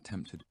of an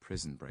attempted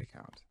prison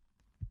breakout.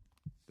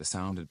 The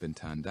sound had been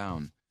turned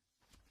down,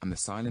 and the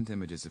silent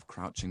images of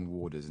crouching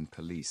warders and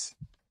police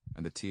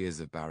and the tiers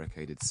of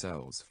barricaded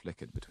cells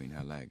flickered between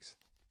her legs.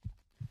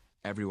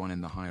 Everyone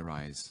in the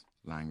high-rise,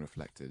 Lang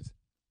reflected,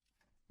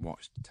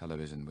 watched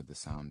television with the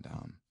sound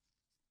down.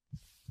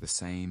 The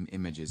same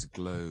images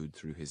glowed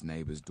through his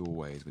neighbors'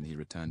 doorways when he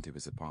returned to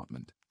his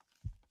apartment.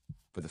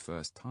 For the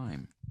first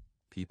time,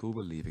 people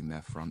were leaving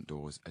their front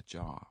doors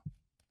ajar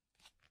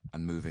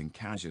and moving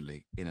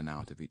casually in and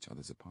out of each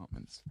other's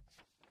apartments.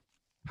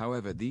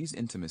 However, these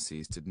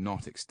intimacies did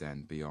not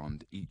extend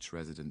beyond each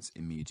resident's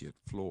immediate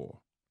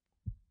floor.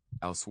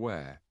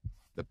 Elsewhere,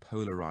 the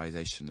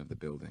polarization of the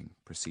building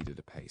proceeded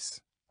apace.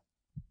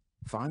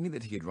 Finding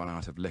that he had run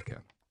out of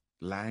liquor,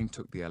 Lang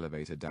took the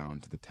elevator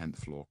down to the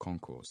 10th floor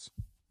concourse.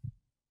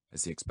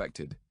 As he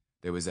expected,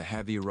 there was a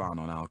heavy run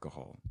on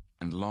alcohol,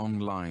 and long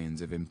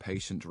lines of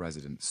impatient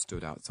residents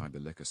stood outside the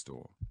liquor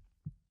store.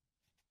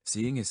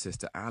 Seeing his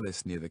sister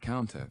Alice near the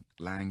counter,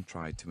 Lang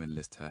tried to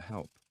enlist her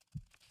help.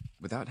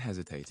 Without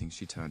hesitating,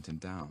 she turned him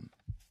down,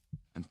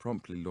 and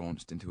promptly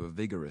launched into a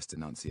vigorous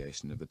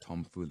denunciation of the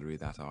tomfoolery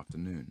that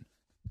afternoon.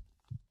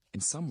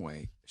 In some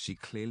way, she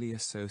clearly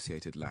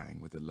associated Lang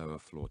with the lower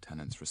floor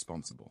tenants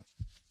responsible,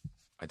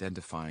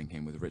 identifying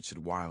him with Richard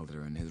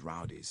Wilder and his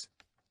rowdies.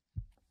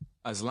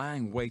 As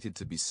Lang waited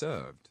to be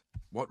served,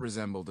 what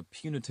resembled a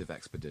punitive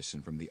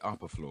expedition from the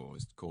upper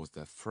floors caused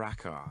a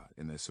fracas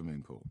in the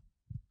swimming pool.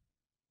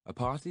 A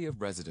party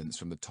of residents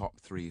from the top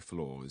 3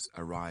 floors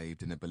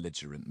arrived in a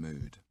belligerent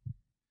mood.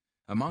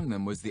 Among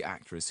them was the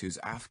actress whose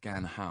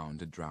Afghan hound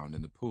had drowned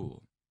in the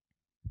pool.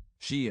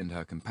 She and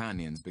her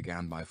companions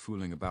began by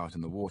fooling about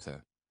in the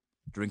water,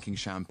 drinking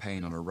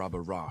champagne on a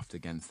rubber raft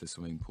against the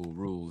swimming pool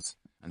rules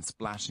and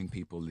splashing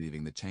people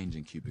leaving the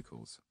changing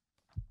cubicles.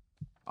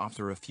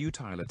 After a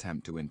futile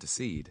attempt to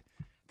intercede,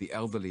 the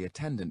elderly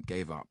attendant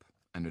gave up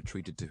and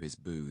retreated to his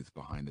booth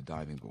behind the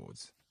diving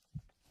boards.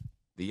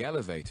 The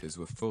elevators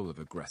were full of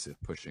aggressive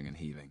pushing and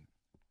heaving.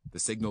 The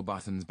signal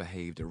buttons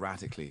behaved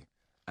erratically,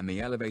 and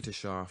the elevator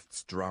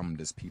shafts drummed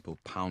as people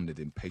pounded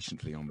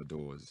impatiently on the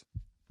doors.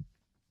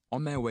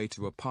 On their way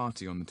to a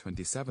party on the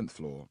 27th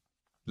floor,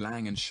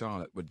 Lang and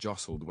Charlotte were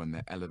jostled when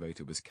their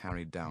elevator was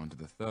carried down to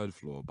the 3rd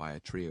floor by a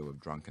trio of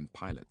drunken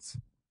pilots.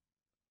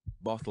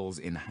 Bottles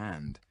in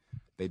hand,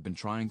 they'd been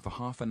trying for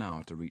half an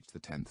hour to reach the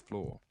 10th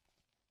floor.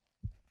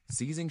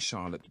 Seizing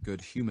Charlotte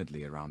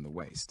good-humoredly around the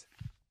waist,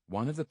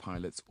 one of the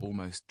pilots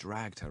almost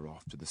dragged her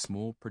off to the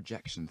small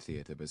projection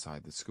theater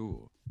beside the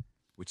school,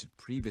 which had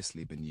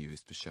previously been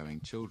used for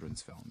showing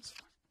children's films.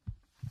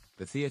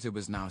 The theater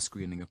was now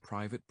screening a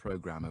private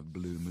program of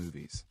blue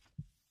movies,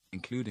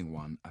 including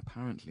one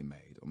apparently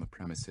made on the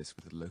premises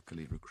with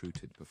locally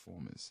recruited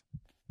performers.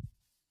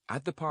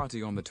 At the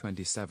party on the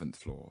 27th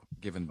floor,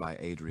 given by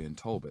Adrian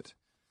Talbot,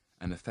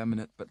 an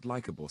effeminate but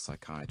likable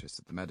psychiatrist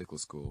at the medical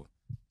school,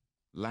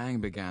 Lang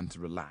began to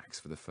relax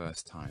for the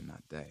first time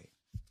that day.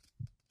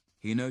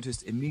 He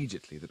noticed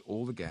immediately that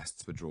all the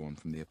guests were drawn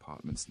from the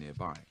apartments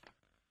nearby.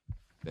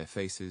 Their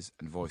faces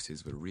and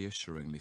voices were reassuringly